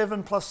 plus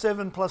 7 plus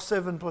 7 plus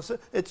 7 plus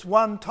 7. It's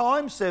 1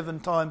 times 7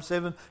 times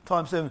 7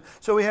 times 7.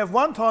 So we have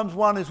 1 times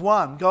 1 is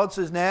 1. God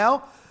says,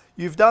 now,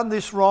 you've done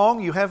this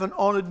wrong, you haven't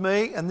honoured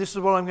me, and this is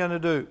what I'm going to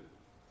do.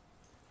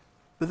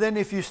 But then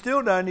if you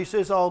still don't, he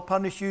says, I'll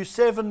punish you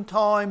 7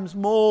 times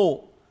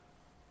more.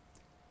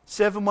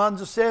 7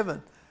 ones are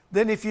 7.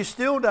 Then if you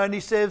still don't,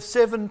 he says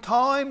 7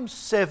 times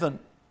 7.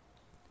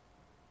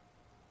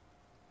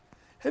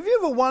 Have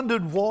you ever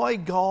wondered why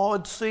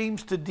God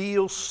seems to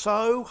deal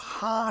so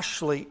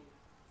harshly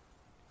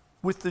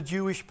with the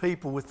Jewish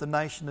people, with the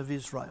nation of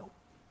Israel?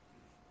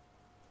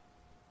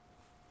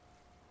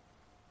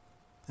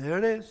 There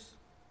it is.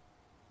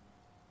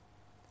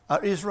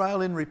 Are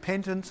Israel in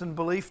repentance and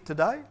belief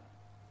today?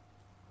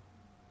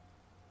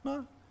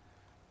 No.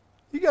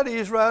 You go to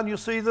Israel and you'll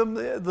see them,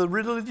 the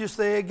religious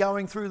there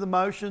going through the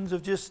motions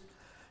of just,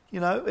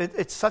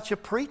 it's such a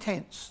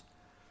pretense.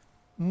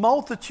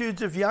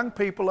 Multitudes of young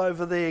people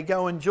over there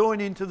go and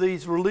join into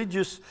these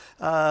religious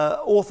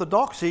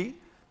orthodoxy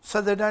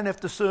so they don't have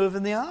to serve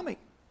in the army.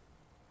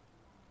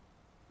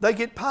 They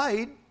get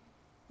paid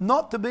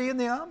not to be in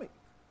the army.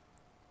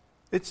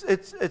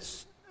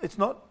 It's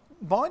not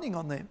binding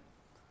on them.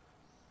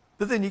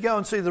 But then you go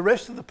and see the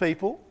rest of the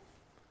people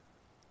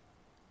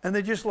and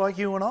they're just like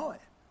you and I.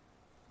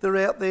 They're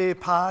out there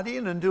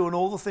partying and doing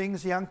all the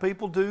things young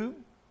people do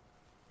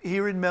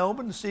here in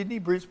Melbourne, Sydney,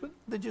 Brisbane.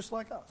 They're just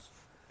like us.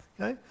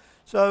 Okay?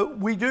 So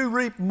we do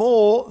reap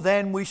more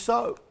than we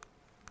sow.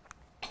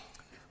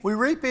 We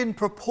reap in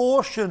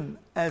proportion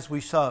as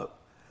we sow.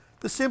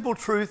 The simple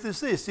truth is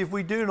this: if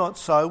we do not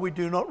sow, we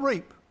do not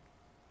reap.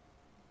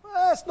 Well,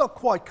 that's not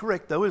quite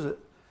correct though, is it?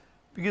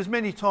 Because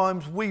many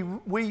times we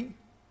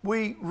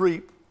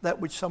reap that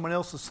which someone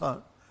else has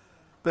sown.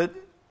 But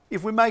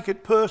if we make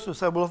it personal,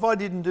 say, well, if I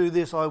didn't do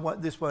this,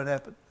 this won't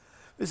happen.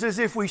 It says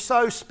if we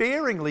sow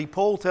sparingly,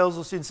 Paul tells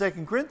us in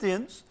 2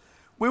 Corinthians,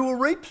 we will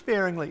reap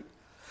sparingly.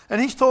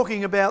 And he's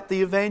talking about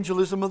the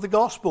evangelism of the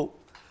gospel.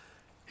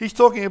 He's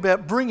talking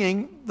about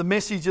bringing the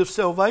message of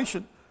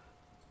salvation.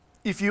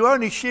 If you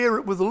only share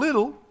it with a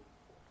little,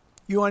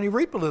 you only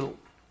reap a little.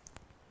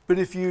 But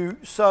if you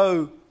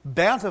sow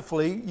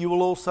bountifully, you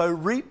will also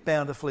reap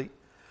bountifully.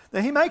 Now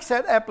he makes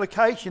that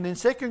application in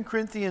 2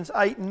 Corinthians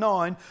 8 and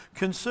 9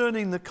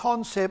 concerning the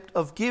concept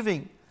of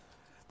giving.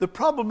 The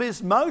problem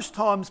is most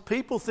times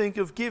people think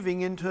of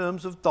giving in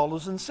terms of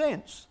dollars and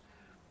cents.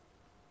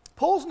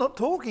 Paul's not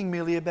talking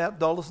merely about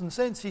dollars and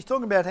cents. He's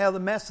talking about how the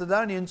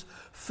Macedonians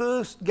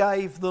first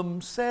gave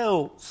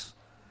themselves.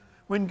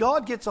 When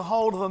God gets a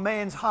hold of a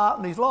man's heart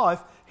and his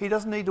life, he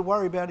doesn't need to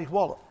worry about his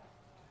wallet.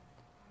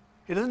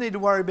 He doesn't need to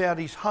worry about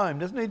his home,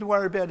 doesn't need to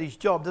worry about his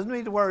job, doesn't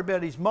need to worry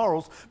about his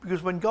morals,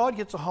 because when God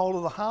gets a hold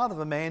of the heart of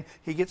a man,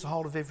 he gets a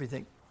hold of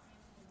everything.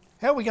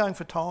 How are we going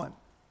for time?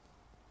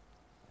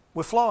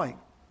 We're flying.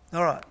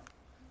 All right.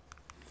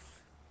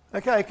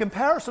 Okay,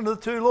 comparison of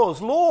the two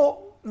laws.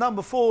 Law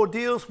number 4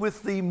 deals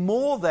with the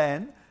more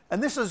than,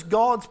 and this is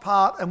God's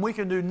part and we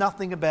can do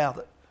nothing about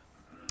it.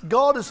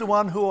 God is the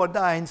one who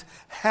ordains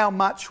how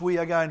much we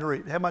are going to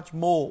reap, how much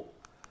more.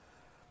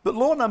 But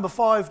law number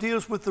 5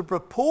 deals with the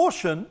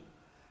proportion,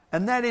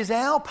 and that is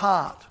our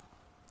part.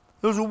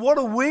 So what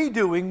are we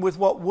doing with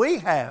what we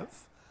have?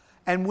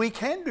 And we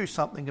can do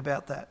something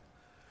about that.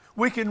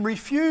 We can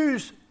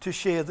refuse to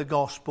share the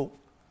gospel.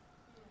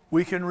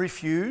 We can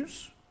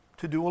refuse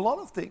to do a lot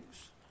of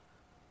things.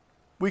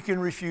 We can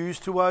refuse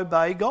to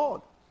obey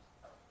God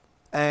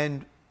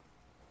and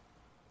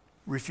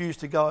refuse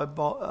to go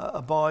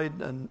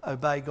abide and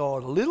obey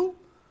God a little,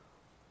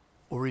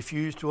 or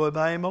refuse to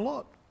obey him a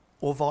lot,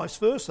 or vice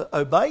versa.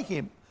 Obey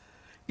him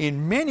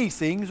in many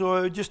things,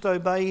 or just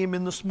obey him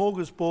in the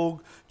smorgasbord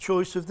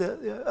choice of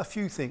a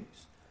few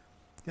things.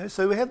 Okay?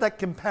 So we have that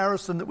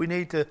comparison that we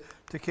need to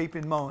keep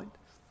in mind.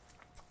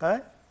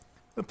 Okay?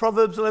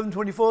 Proverbs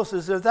 11:24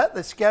 says, "There is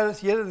that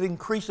scattereth, yet it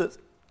increaseth.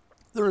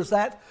 There is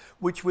that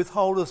which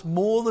withholdeth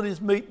more than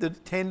is meet,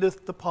 that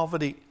tendeth to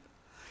poverty."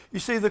 You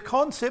see, the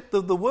concept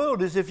of the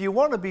world is, if you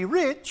want to be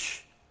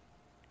rich,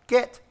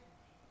 get.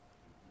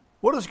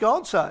 What does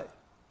God say?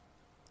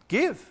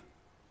 Give.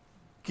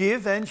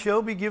 Give and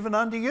shall be given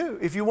unto you.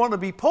 If you want to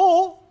be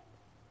poor,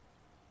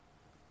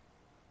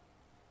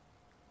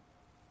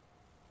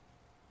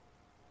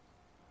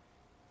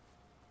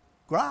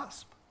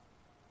 grasp.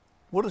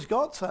 What does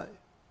God say?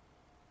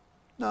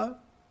 No.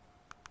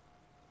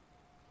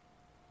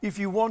 If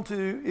you want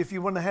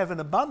to have an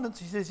abundance,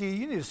 he says here,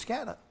 you need to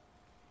scatter.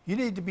 You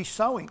need to be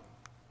sowing.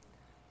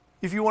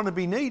 If you want to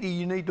be needy,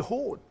 you need to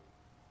hoard.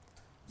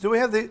 So we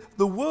have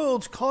the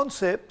world's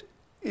concept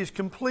is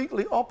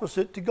completely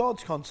opposite to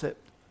God's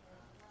concept.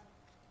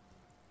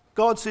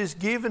 God says,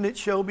 give and it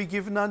shall be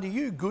given unto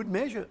you, good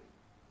measure.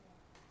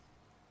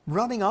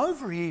 Running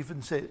over, he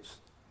even says.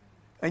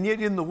 And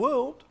yet in the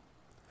world,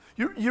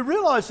 you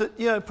realise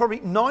that probably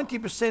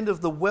 90%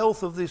 of the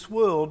wealth of this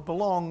world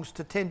belongs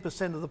to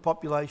 10% of the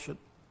population.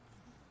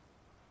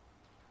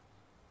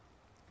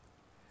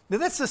 Now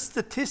that's a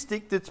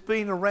statistic that's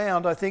been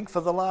around, I think, for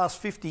the last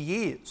 50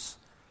 years.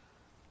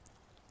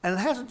 And it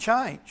hasn't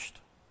changed.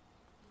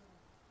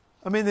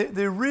 I mean,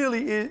 there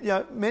really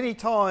is, many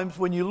times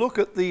when you look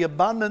at the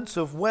abundance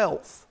of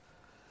wealth,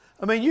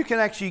 I mean, you can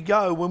actually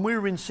go, when we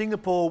were in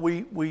Singapore,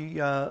 we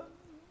were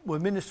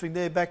ministering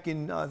there back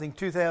in, I think,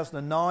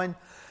 2009,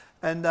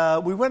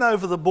 and we went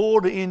over the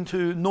border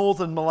into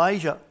northern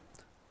Malaysia.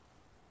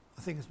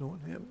 I think it's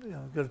northern,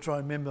 I've got to try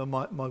and remember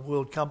my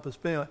world compass.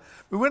 But anyway,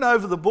 we went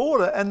over the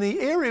border, and the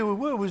area we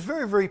were was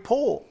very, very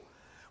poor.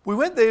 We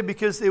went there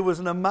because there was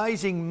an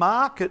amazing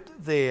market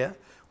there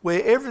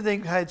where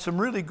everything had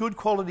some really good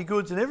quality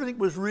goods and everything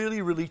was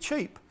really, really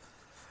cheap.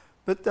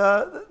 But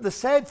the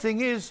sad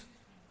thing is,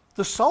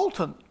 the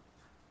Sultan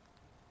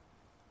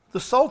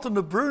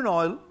of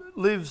Brunei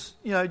lives,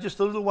 just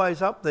a little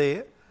ways up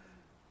there,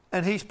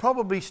 and he's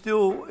probably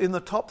still in the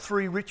top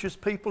 3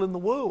 richest people in the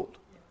world.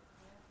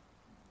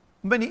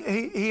 I mean,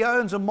 he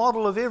owns a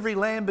model of every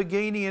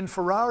Lamborghini and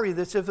Ferrari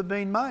that's ever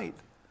been made.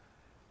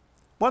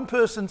 One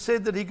person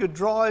said that he could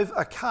drive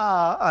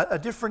a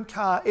different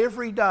car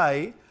every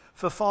day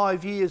for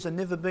 5 years and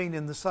never been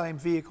in the same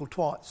vehicle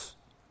twice.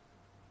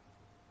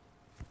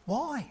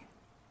 Why?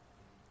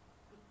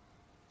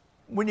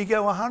 When you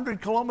go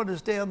 100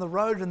 kilometres down the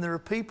road and there are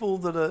people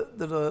that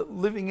are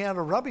living out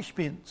of rubbish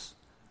bins.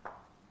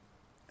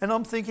 And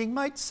I'm thinking,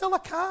 mate, sell a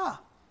car.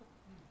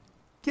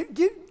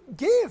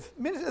 Give.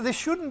 There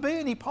shouldn't be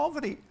any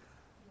poverty.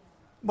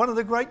 One of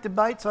the great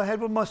debates I had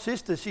with my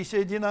sister, she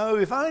said,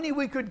 if only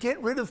we could get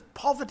rid of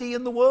poverty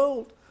in the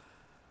world.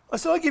 I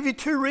said, I'll give you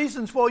 2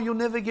 reasons why you'll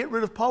never get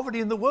rid of poverty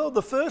in the world.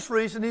 The first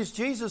reason is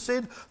Jesus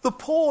said, the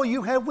poor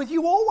you have with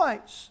you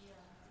always.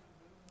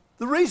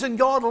 The reason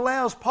God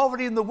allows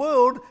poverty in the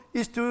world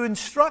is to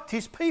instruct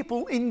his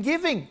people in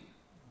giving.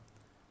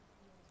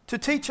 To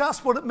teach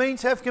us what it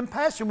means to have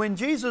compassion. When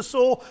Jesus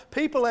saw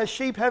people as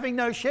sheep having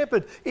no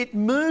shepherd, it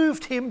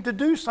moved him to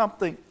do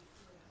something.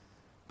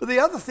 But the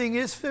other thing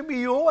is, for me,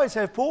 you always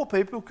have poor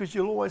people because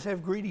you'll always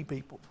have greedy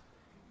people.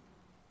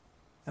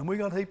 And we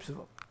got heaps of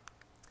them.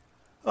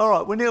 All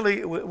right,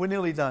 we're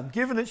nearly done.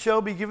 Given it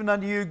shall be given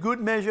unto you, good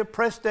measure,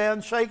 pressed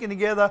down, shaken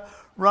together,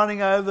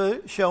 running over,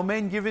 shall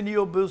men give into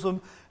your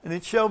bosom, and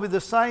it shall be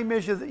the same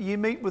measure that ye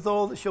meet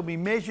withal that shall be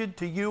measured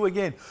to you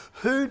again.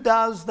 Who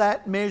does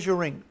that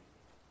measuring?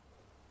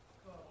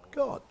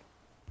 God.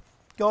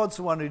 God's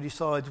the one who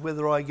decides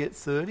whether I get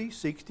 30,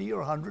 60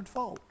 or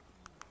 100-fold.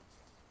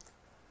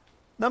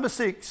 Number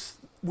 6,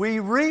 we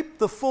reap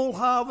the full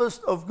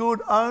harvest of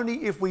good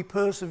only if we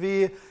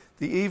persevere.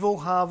 The evil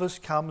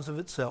harvest comes of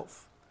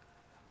itself.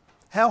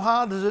 How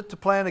hard is it to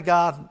plant a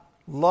garden?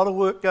 A lot of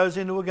work goes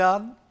into a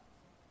garden,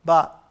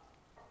 but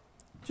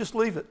just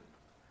leave it.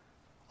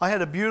 I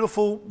had a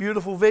beautiful,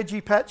 beautiful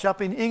veggie patch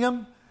up in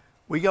Ingham.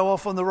 We go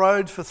off on the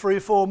road for 3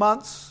 or 4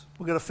 months.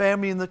 We've got a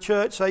family in the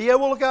church, say, yeah,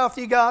 we'll look after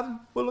your garden.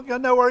 We'll look,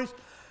 no worries.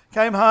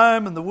 Came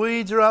home and the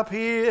weeds are up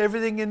here.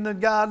 Everything in the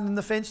garden, in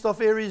the fenced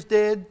off area is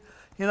dead.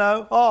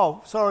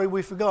 Oh, sorry,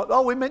 we forgot.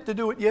 Oh, we meant to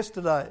do it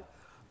yesterday.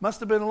 Must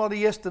have been a lot of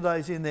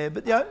yesterdays in there.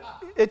 But,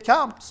 it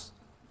comes.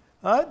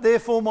 Right?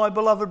 Therefore, my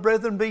beloved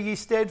brethren, be ye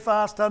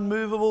steadfast,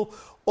 unmovable,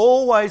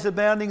 always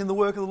abounding in the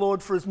work of the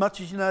Lord, for as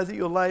much as you know that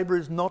your labour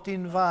is not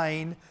in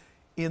vain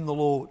in the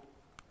Lord.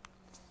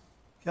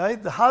 Okay?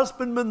 The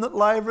husbandman that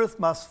laboureth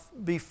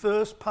must be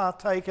first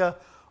partaker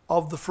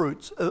of the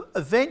fruits.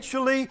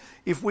 Eventually,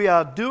 if we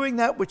are doing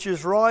that which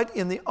is right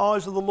in the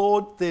eyes of the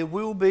Lord, there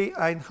will be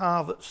a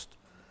harvest.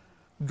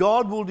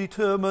 God will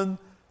determine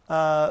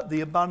the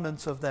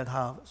abundance of that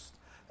harvest.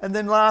 And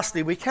then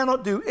lastly, we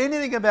cannot do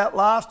anything about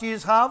last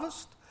year's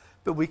harvest,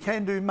 but we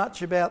can do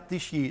much about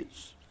this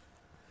year's.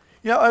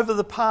 You know, over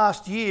the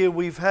past year,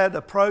 we've had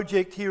a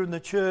project here in the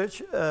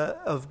church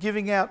of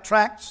giving out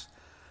tracts,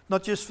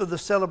 not just for the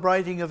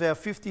celebrating of our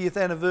 50th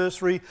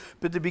anniversary,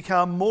 but to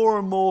become more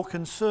and more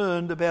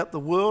concerned about the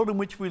world in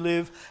which we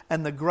live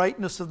and the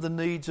greatness of the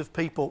needs of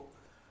people.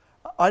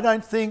 I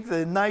don't think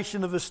the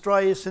nation of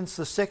Australia since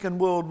the Second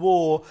World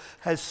War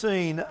has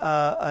seen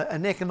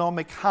an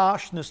economic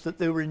harshness that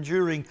they were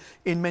enduring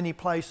in many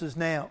places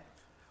now.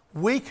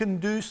 We can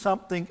do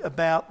something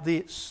about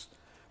this,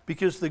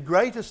 because the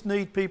greatest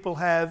need people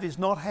have is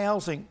not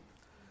housing,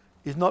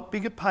 is not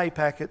bigger pay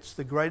packets.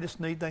 The greatest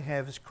need they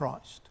have is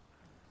Christ.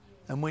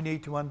 And we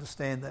need to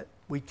understand that.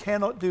 We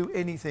cannot do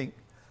anything.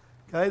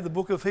 Okay, the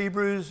book of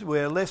Hebrews,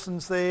 there are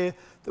lessons there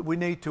that we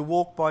need to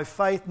walk by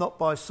faith, not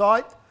by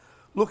sight.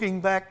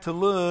 Looking back to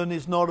learn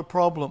is not a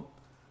problem.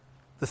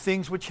 The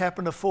things which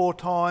happen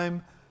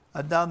aforetime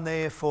are done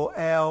there for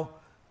our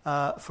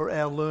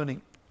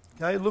learning.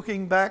 Okay,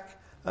 looking back,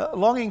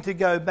 longing to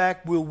go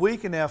back will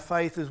weaken our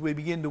faith as we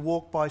begin to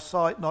walk by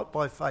sight, not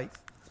by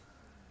faith.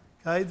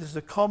 Okay, this is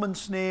a common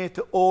snare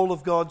to all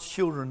of God's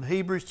children.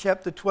 Hebrews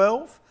chapter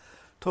 12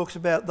 talks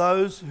about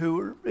those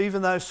who,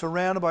 even though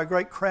surrounded by a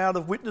great crowd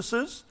of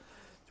witnesses,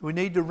 we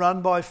need to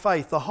run by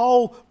faith. The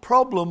whole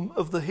problem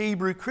of the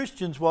Hebrew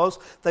Christians was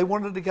they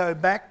wanted to go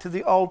back to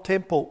the old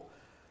temple,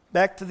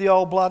 back to the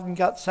old blood and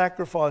gut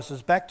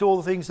sacrifices, back to all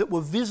the things that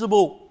were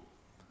visible.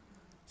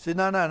 He said,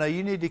 no,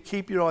 you need to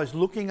keep your eyes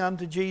looking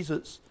unto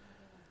Jesus.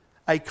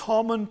 A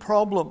common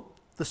problem,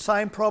 the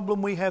same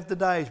problem we have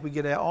today, is we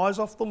get our eyes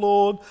off the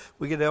Lord,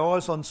 we get our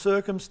eyes on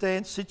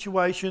circumstance,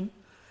 situation.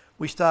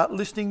 We start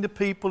listening to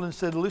people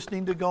instead of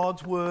listening to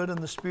God's word and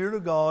the Spirit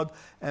of God,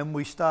 and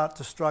we start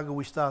to struggle,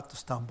 we start to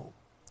stumble.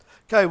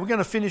 Okay, we're going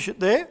to finish it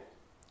there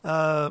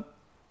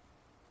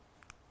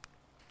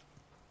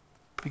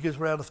because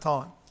we're out of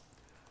time.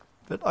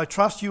 But I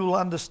trust you will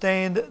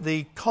understand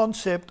the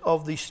concept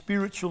of the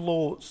spiritual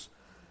laws.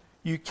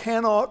 You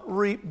cannot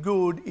reap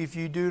good if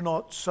you do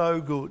not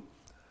sow good.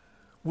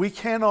 We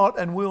cannot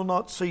and will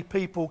not see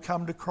people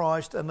come to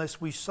Christ unless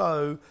we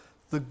sow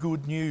the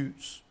good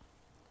news.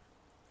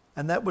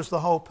 And that was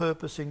the whole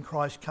purpose in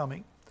Christ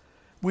coming.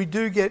 We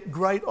do get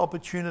great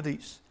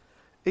opportunities.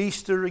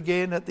 Easter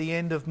again at the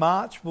end of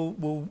March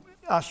will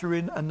usher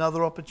in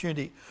another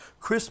opportunity.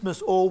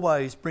 Christmas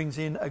always brings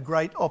in a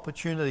great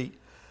opportunity.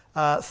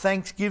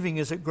 Thanksgiving,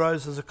 as it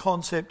grows as a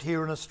concept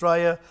here in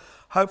Australia,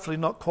 hopefully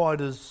not quite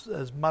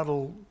as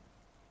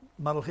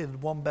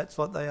muddle-headed wombats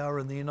like they are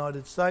in the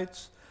United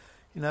States.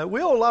 You know,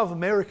 we all love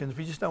Americans,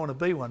 we just don't want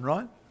to be one,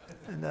 right?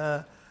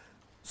 And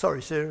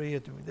sorry, Sarah,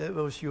 that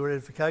was your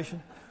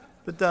edification.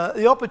 But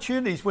the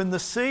opportunities, when the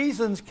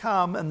seasons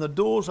come and the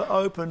doors are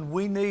open,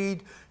 we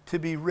need to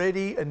be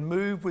ready and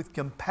move with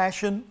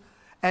compassion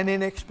and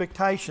in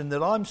expectation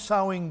that I'm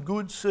sowing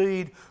good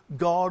seed,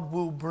 God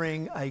will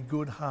bring a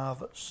good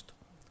harvest.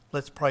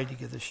 Let's pray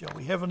together, shall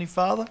we? Heavenly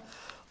Father,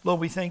 Lord,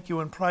 we thank you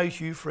and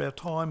praise you for our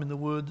time in the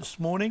Word this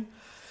morning.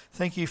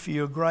 Thank you for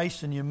your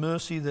grace and your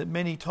mercy that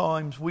many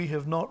times we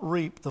have not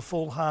reaped the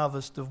full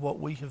harvest of what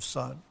we have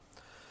sown.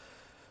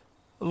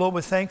 Lord,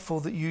 we're thankful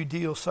that you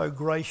deal so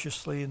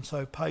graciously and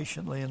so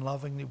patiently and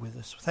lovingly with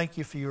us. Thank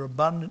you for your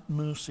abundant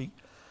mercy.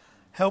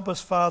 Help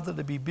us, Father,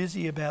 to be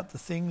busy about the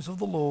things of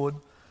the Lord.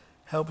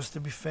 Help us to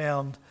be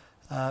found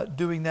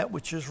doing that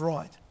which is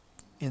right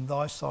in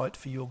thy sight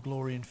for your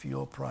glory and for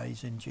your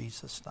praise in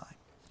Jesus'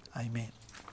 name. Amen.